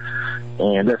Circle.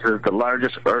 And this is the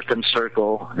largest earthen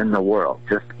circle in the world,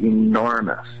 just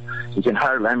enormous. You can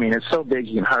it's so big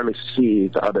you can hardly see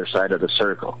the other side of the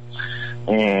circle.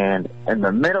 And in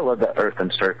the middle of the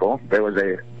earthen circle, there was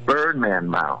a Birdman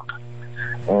Mound.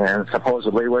 And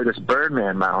supposedly where this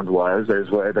Birdman Mound was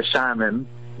is where the shaman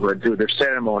would do their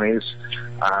ceremonies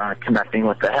connecting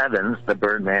with the heavens. The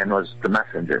Birdman was the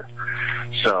messenger.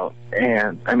 So,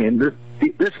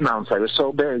 this mound site was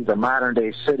so big, the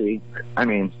modern-day city,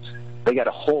 they got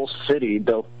a whole city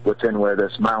built within where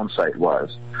this mound site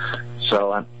was.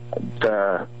 So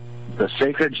the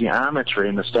sacred geometry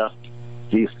and the stuff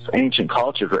these ancient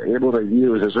cultures were able to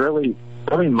use is really,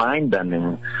 really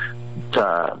mind-bending.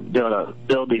 to be able to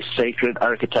build these sacred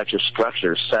architecture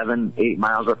structures 7-8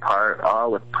 miles apart,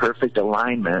 all with perfect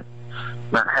alignment,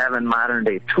 not having modern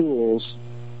day tools,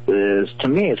 is, to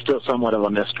me, it's still somewhat of a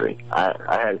mystery.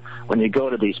 When you go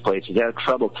to these places, you have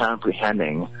trouble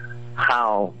comprehending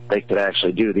how they could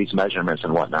actually do these measurements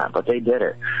and whatnot, but they did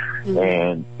it. Mm-hmm.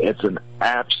 And it's an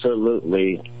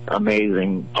absolutely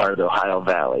amazing part of the Ohio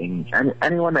Valley. And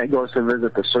anyone that goes to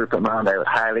visit the Serpent Mound, I would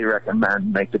highly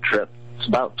recommend make the trip. It's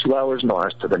about 2 hours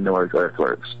north to the Newark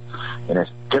Earthworks. And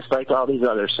it's just like all these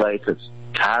other sites, it's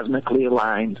cosmically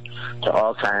aligned to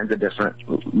all kinds of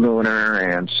different lunar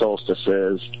and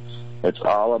solstices. It's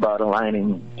all about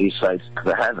aligning these sites to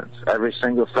the heavens. Every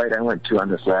single site I went to on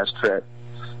this last trip,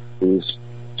 these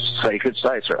sacred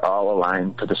sites are all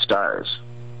aligned to the stars.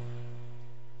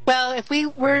 Well, if we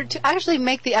were to actually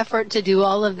make the effort to do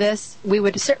all of this, we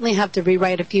would certainly have to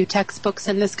rewrite a few textbooks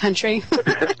in this country.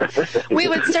 We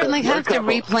would certainly have to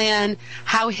replan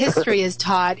how history is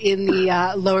taught in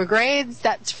the lower grades.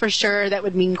 That's for sure. That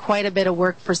would mean quite a bit of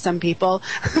work for some people.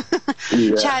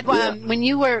 Yeah, Chad, yeah.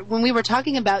 When we were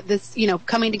talking about this,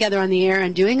 coming together on the air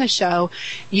and doing a show,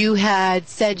 you had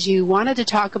said you wanted to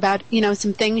talk about,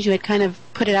 some things. You had kind of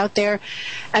put it out there,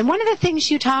 and one of the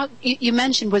things you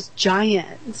mentioned was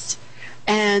giants,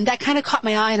 and that kind of caught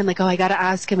my eye. And I'm like, I got to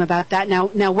ask him about that. Now,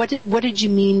 what did you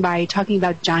mean by talking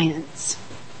about giants?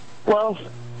 Well,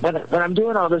 when I'm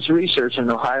doing all this research in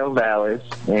the Ohio Valley,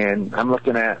 and I'm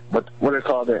looking at what are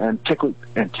called the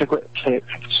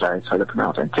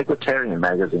antiquitarian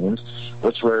magazines,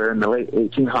 which were in the late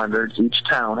 1800s. Each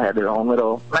town had their own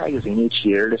little magazine each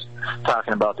year, just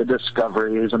talking about the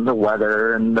discoveries and the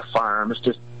weather and the farms,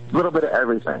 just a little bit of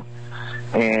everything.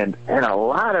 And in a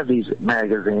lot of these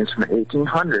magazines from the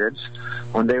 1800s,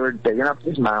 when they were digging up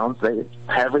these mounds, they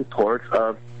have reports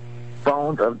of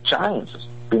bones of giants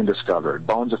being discovered,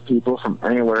 bones of people from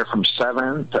anywhere from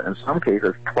 7 to, in some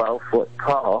cases, 12 foot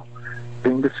tall,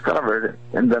 being discovered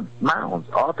in the mounds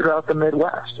all throughout the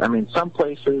Midwest. I mean, some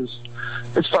places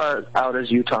as far out as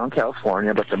Utah and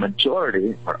California, but the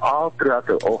majority are all throughout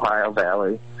the Ohio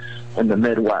Valley and the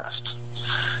Midwest.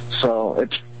 So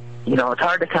it's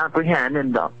hard to comprehend,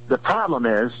 and the problem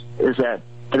is that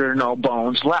there are no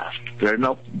bones left. There's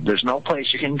no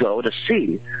place you can go to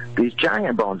see these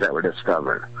giant bones that were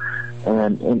discovered.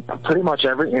 And in pretty much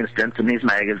every instance in these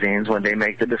magazines, when they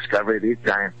make the discovery of these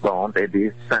giant bones, they'd be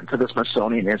sent to the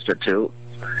Smithsonian Institute,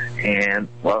 and,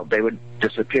 they would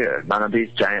disappear. None of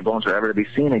these giant bones were ever to be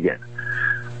seen again.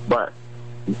 But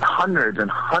hundreds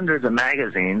and hundreds of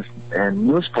magazines and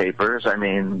newspapers,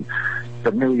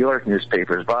 the New York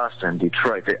newspapers, Boston,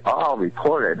 Detroit, they all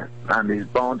reported on these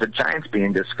bones of giants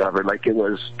being discovered like it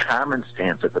was common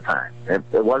sense at the time. It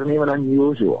wasn't even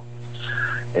unusual.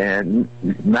 And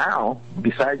now,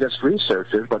 besides us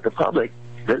researchers, but the public,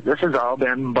 this has all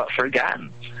been but forgotten.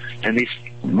 And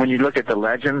when you look at the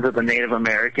legends of the Native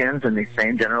Americans in these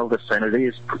same general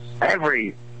vicinities,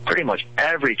 pretty much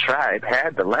every tribe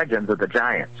had the legends of the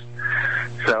giants.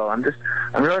 So I'm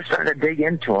really starting to dig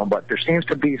into them, but there seems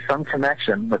to be some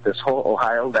connection with this whole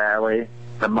Ohio Valley,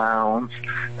 the mounds,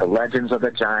 the legends of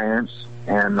the giants,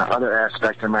 and the other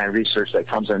aspect of my research that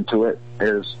comes into it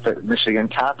is the Michigan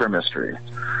copper mystery.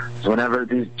 So whenever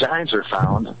these giants are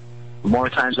found, more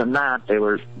times than not, they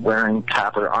were wearing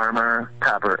copper armor,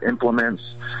 copper implements,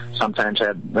 sometimes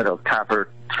had little copper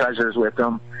treasures with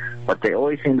them, but they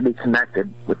always seem to be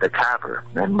connected with the copper.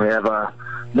 And we have a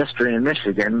mystery in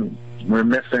Michigan. We're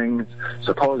missing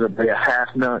supposedly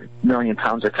 500,000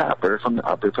 pounds of copper from the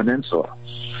Upper Peninsula.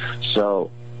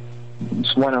 So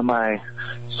it's one of my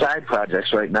side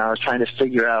projects right now is trying to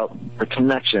figure out the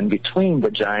connection between the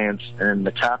giants and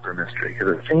the copper mystery,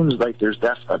 because it seems like there's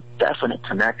a definite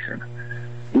connection.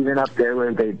 Even up there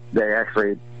where they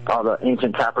actually, all the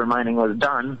ancient copper mining was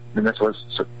done, and this was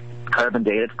carbon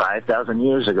dated 5,000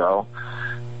 years ago,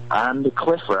 on the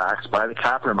cliff rocks by the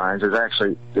copper mines, there's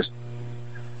actually this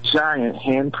giant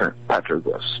handprint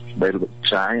petroglyphs. They look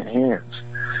giant hands.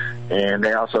 And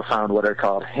they also found what are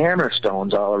called hammer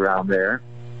stones all around there,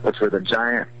 which were the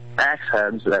giant axe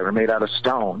heads that were made out of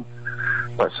stone.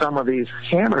 But some of these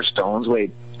hammer stones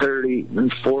weighed 30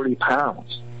 and 40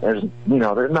 pounds. There's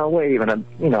no way even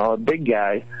a big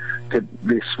guy could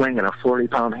be swinging a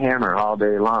 40-pound hammer all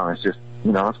day long. It's just,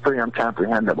 it's pretty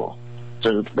incomprehensible.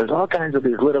 So there's all kinds of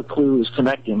these little clues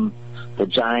connecting the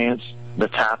giants, the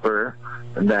copper,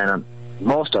 and then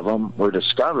most of them were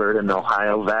discovered in the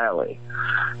Ohio Valley.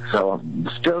 So I'm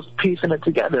still piecing it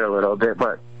together a little bit,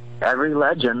 but every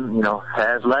legend,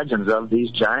 has legends of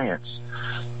these giants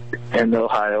in the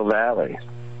Ohio Valley.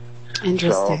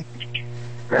 Interesting.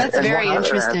 That's very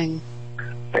interesting.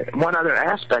 one other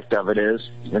aspect of it is,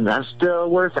 and I'm still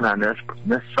working on this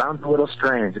sounds a little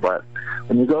strange, but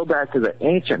when you go back to the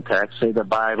ancient texts, say the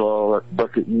Bible,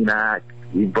 Book of Enoch,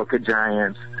 the Book of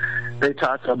Giants, they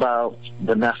talk about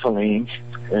the Nephilim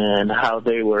and how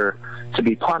they were to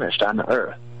be punished on the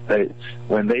earth.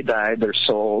 When they died, their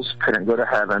souls couldn't go to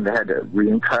heaven. They had to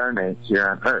reincarnate here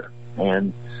on earth.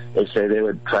 And they say they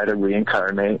would try to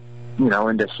reincarnate,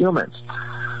 into humans,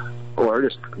 or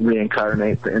just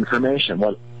reincarnate the information,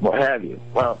 what have you.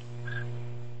 Well,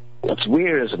 what's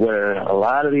weird is where a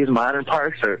lot of these modern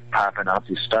parks are popping up,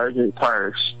 these Stargate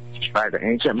parks, by the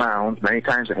ancient mounds, many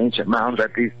times the ancient mounds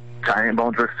that these giant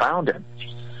bones were found in.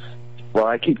 Well,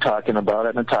 I keep talking about it.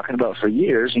 I've been talking about it for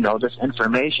years. This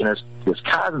information, this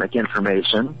cosmic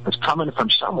information, is coming from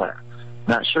somewhere.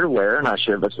 Not sure where, not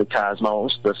sure if it's the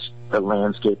cosmos, the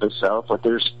landscape itself, but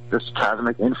there's this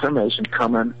cosmic information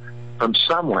coming from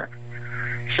somewhere.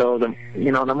 So the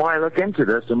more I look into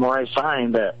this, the more I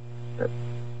find that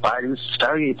by these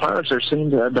Stargate parks there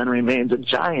seem to have been remains of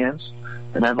giants,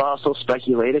 and I've also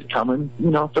speculated coming,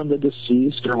 from the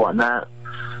deceased or whatnot.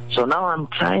 So now I'm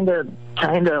kind of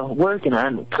working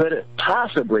on, could it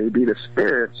possibly be the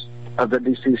spirits of the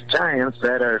deceased giants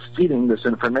that are feeding this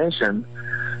information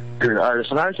to the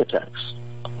artists and architects?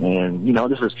 And,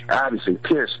 this is obviously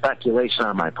pure speculation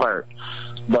on my part,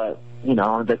 but,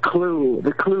 the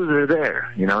clues are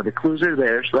there. The clues are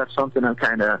there, so that's something I'm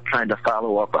kind of trying to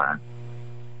follow up on.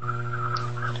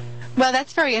 Well,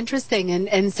 that's very interesting.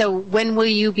 And so when will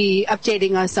you be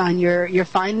updating us on your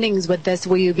findings with this?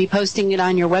 Will you be posting it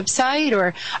on your website,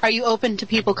 or are you open to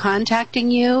people contacting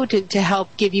you to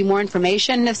help give you more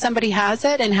information if somebody has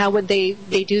it, and how would they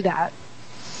do that?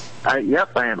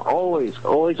 Yep, I am always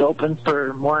open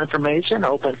for more information,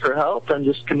 open for help, and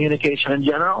just communication in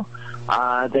general.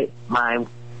 My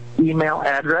email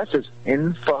address is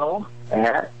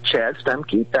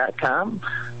info@chadstuemke.com.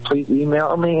 Please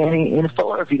email me any info,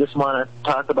 or if you just want to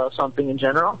talk about something in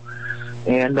general.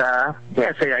 And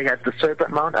say I got the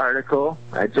Serpent Mount article.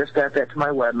 I just got that to my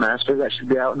webmaster. That should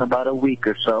be out in about a week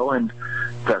or so. And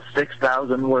the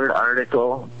 6,000-word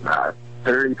article,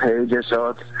 30 pages, so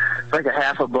it's like a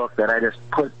half a book that I just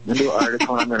put into an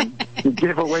article I'm going to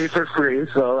give away for free.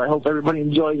 So I hope everybody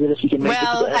enjoys it if you can make it.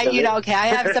 Well, okay, I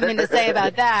have something to say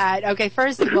about that. Okay,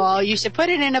 first of all, you should put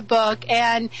it in a book,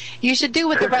 and you should do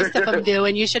what the rest of them do,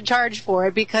 and you should charge for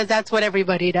it, because that's what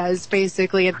everybody does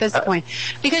basically at this point.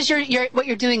 Because what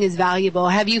you're doing is valuable.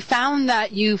 Have you found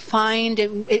that you find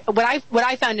what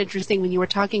I found interesting when you were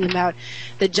talking about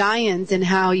the giants and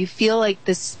how you feel like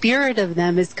the spirit of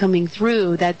them is coming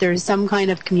through, that there's some kind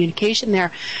of communication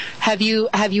there. Have you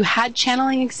had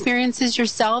channeling experiences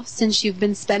yourself since you've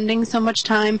been spending so much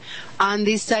time on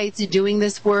these sites, doing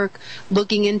this work,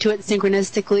 looking into it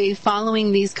synchronistically,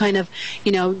 following these kind of,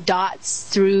 dots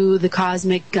through the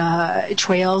cosmic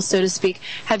trail, so to speak?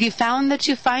 Have you found that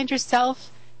you find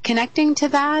yourself connecting to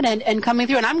that and coming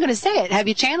through? And I'm going to say it. Have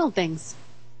you channeled things?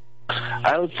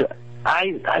 I would say,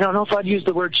 I don't know if I'd use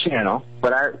the word channel,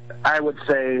 but I would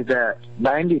say that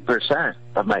 90%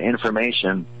 of my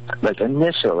information, like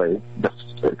initially,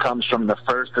 it comes from the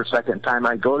first or second time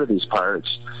I go to these parks.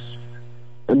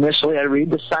 Initially, I read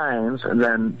the signs, and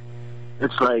then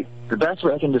it's like the best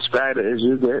way I can describe it is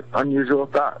you get unusual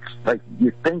thoughts. Like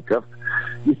you think of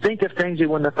things you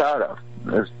wouldn't have thought of.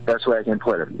 That's the best way I can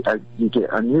put it. You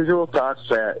get unusual thoughts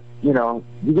that you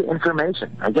get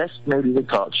information. I guess maybe you could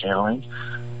call it channeling.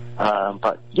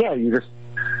 But yeah,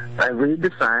 I read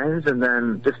the signs, and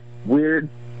then just weird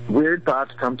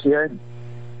thoughts come to you.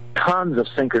 Tons of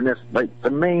synchronicity. Like the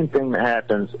main thing that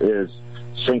happens is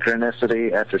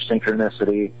synchronicity after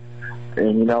synchronicity,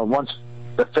 and once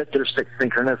the fifth or sixth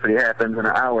synchronicity happens in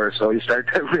an hour or so, you start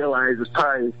to realize it's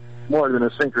probably more than a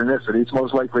synchronicity. It's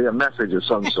most likely a message of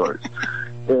some sort.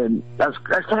 And that's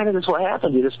kind of just what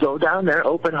happens. You just go down there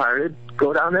open-hearted,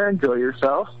 go down there, enjoy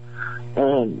yourself.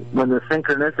 And when the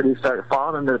synchronicities start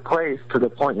falling into place to the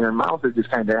point your mouth is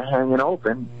just kind of hanging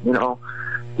open, you're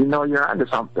onto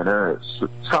something, or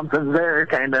something's there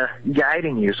kind of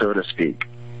guiding you, so to speak.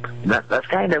 And that's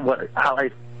kind of how I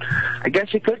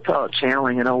guess you could call it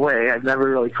channeling in a way. I've never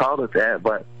really called it that,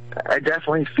 but I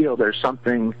definitely feel there's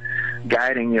something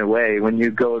guiding your way when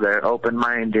you go there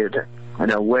open-minded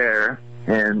and aware,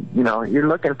 and, you're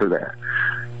looking for that.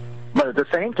 But at the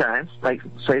same time, like,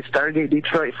 say, Stargate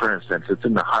Detroit, for instance, it's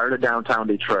in the heart of downtown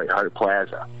Detroit, Hart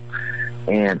Plaza.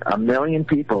 And 1 million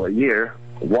people a year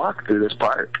walk through this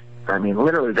park. I mean,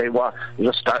 literally, they walk.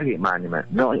 There's a Stargate monument.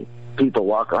 1 million people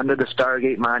walk under the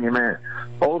Stargate monument,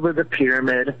 over the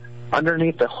pyramid,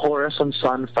 underneath the Horus and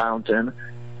Sun fountain.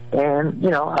 And,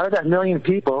 out of that 1 million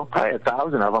people, probably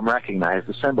 1,000 of them recognize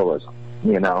the symbolism.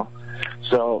 you know.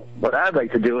 So what I'd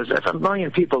like to do is, if 1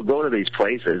 million people go to these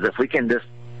places, if we can just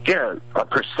get a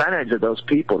percentage of those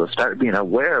people to start being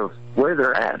aware of where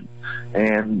they're at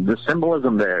and the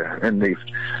symbolism there, and the,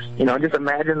 you know, just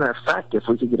imagine the effect if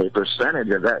we could get a percentage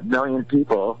of that 1 million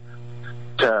people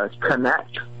to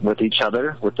connect with each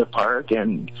other, with the park,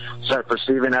 and start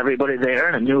perceiving everybody there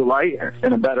in a new light,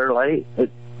 in a better light.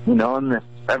 You know, and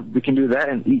if we can do that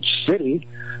in each city,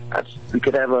 we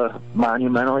could have a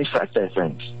monumental effect, I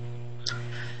think.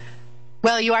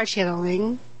 Well, you are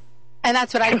channeling. And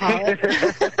that's what I call it.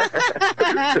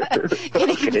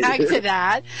 Getting back to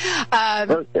that,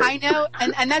 okay. I know,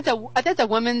 and that's a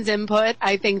woman's input.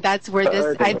 I think that's where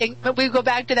this. I think, but we go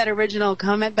back to that original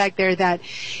comment back there that,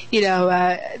 you know,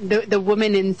 the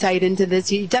woman insight into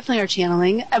this. You definitely are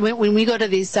channeling. When we go to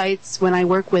these sites, when I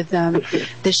work with the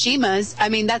Shimas, I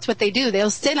mean, that's what they do. They'll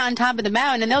sit on top of the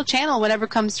mountain and they'll channel whatever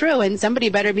comes through, and somebody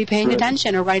better be paying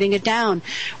attention or writing it down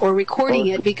or recording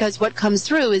it, because what comes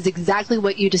through is exactly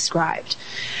what you described.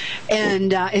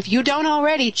 And if you don't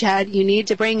already, Chad, you need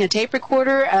to bring a tape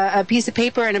recorder, a piece of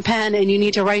paper, and a pen, and you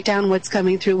need to write down what's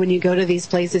coming through when you go to these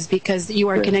places, because you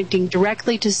are connecting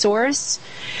directly to Source,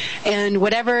 and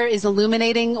whatever is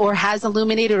illuminating or has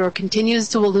illuminated or continues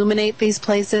to illuminate these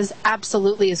places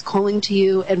absolutely is calling to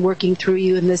you and working through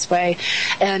you in this way,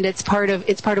 and it's part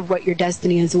of what your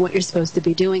destiny is and what you're supposed to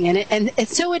be doing. And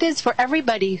so it is for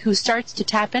everybody who starts to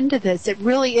tap into this. It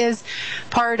really is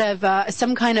part of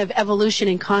some kind of evolution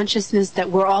in consciousness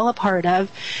that we're all a part of,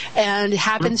 and it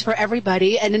happens for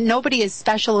everybody, and nobody is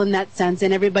special in that sense,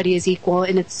 and everybody is equal,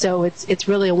 and it's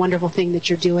really a wonderful thing that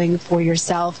you're doing for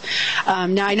yourself.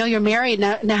 Now, I know you're married.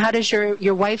 Now how does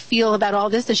your wife feel about all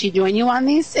this? Does she join you on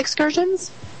these excursions?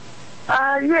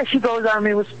 Yeah, she goes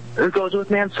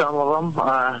with me on some of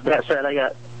them. That said, I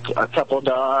got a couple of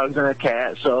dogs and a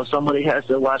cat, so somebody has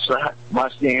to watch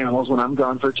the animals when I'm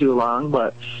gone for too long.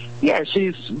 But yeah,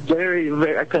 she's very,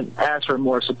 very, I couldn't ask for a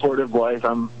more supportive wife.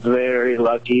 I'm very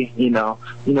lucky, you know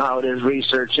how it is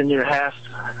researching. You're half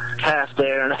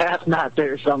there and half not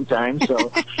there sometimes.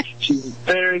 So she's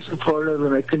very supportive,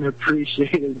 and I couldn't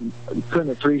appreciate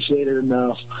it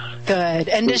enough. Good.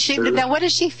 And now what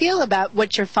does she feel about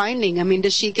what you're finding? I mean,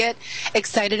 does she get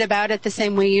excited about it the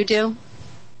same way you do?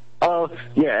 Oh,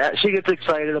 yeah, she gets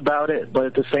excited about it, but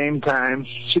at the same time,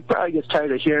 she probably gets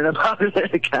tired of hearing about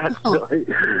it constantly.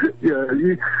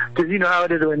 Because you know how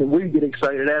it is when we get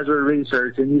excited as we're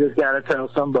researching. You just got to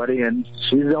tell somebody, and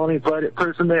she's the only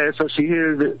person there, so she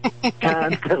hears it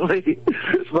constantly.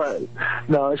 But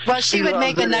no, she would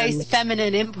make a nice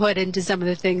feminine input into some of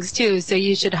the things too. So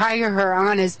you should hire her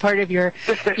on as part of your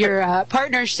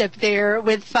partnership there,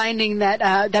 with finding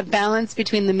that balance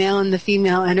between the male and the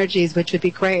female energies, which would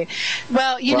be great.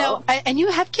 Well, you know, and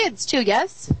you have kids too,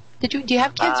 yes? Do you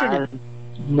have kids or no?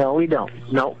 No, we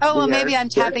don't. No. Oh, well, maybe I'm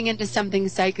tapping into something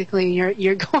psychically, and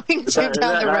you're going to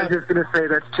down the road. I was just going to say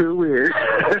that's too weird,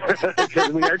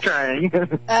 because we are trying.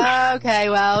 Okay,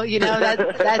 well, you know,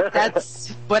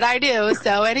 that's what I do.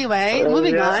 So anyway,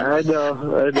 moving on. I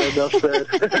know. Enough said.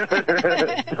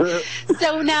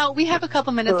 So now we have a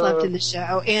couple minutes left in the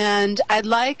show, and I'd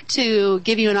like to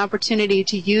give you an opportunity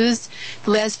to use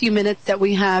the last few minutes that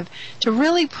we have to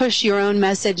really push your own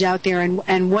message out there,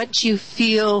 and what you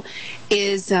feel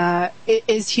is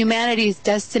humanity's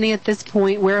destiny at this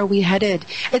point. Where are we headed?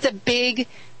 It's a big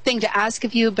thing to ask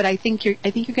of you, but I think you're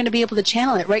going to be able to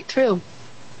channel it right through.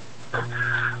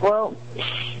 Well,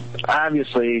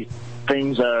 obviously,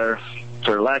 things are,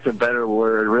 for lack of a better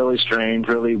word, really strange,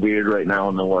 really weird right now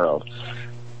in the world.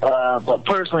 But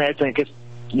personally, I think it's,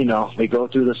 we go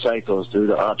through the cycles, through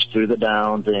the ups, through the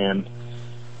downs, and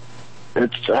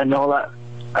I know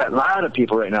a lot of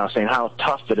people right now saying how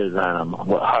tough it is on them,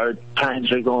 what hard times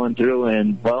they're going through,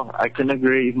 and, well, I couldn't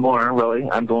agree more, really.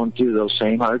 I'm going through those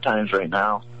same hard times right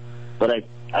now. But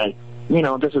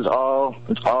this is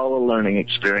it's all a learning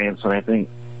experience, and I think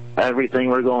everything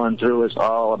we're going through is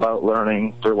all about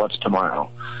learning for what's tomorrow.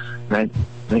 And I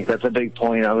think that's a big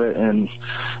point of it, and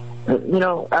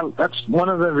that's one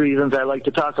of the reasons I like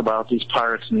to talk about these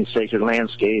parks and these sacred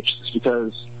landscapes, is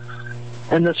because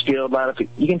in this field,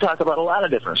 you can talk about a lot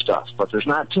of different stuff, but there's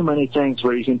not too many things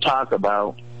where you can talk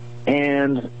about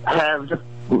and have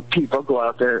people go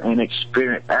out there and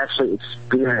actually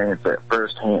experience it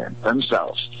firsthand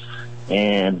themselves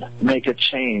and make a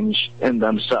change in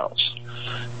themselves.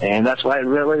 And that's why I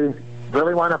really,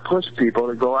 really want to push people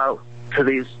to go out to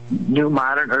these new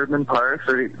modern urban parks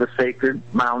or the sacred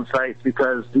mountain sites,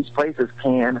 because these places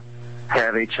can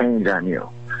have a change on you.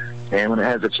 And when it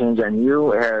has a change on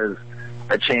you, it has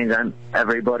a change on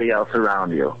everybody else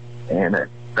around you. And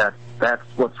that's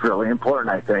what's really important,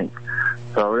 I think.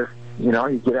 So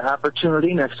you get an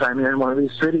opportunity next time you're in one of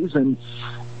these cities and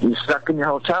you're stuck in your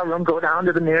hotel room, go down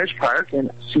to the nearest park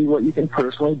and see what you can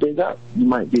personally dig up. You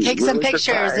might be take really some pictures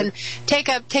surprised. And take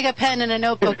a pen and a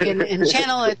notebook and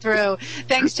channel it through.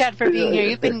 Thanks, Chad, for being here.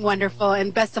 You've been wonderful,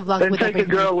 and best of luck and with take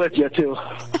everything. a girl with you too.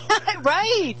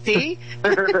 Right, see?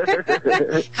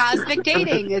 Cosmic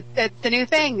dating. It's the new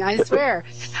thing, I swear.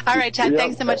 All right, Chad,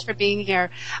 thanks so much for being here.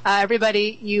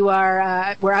 Everybody, we're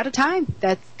out of time.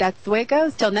 That's the way it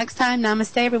goes. Till next time,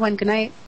 namaste, everyone. Good night.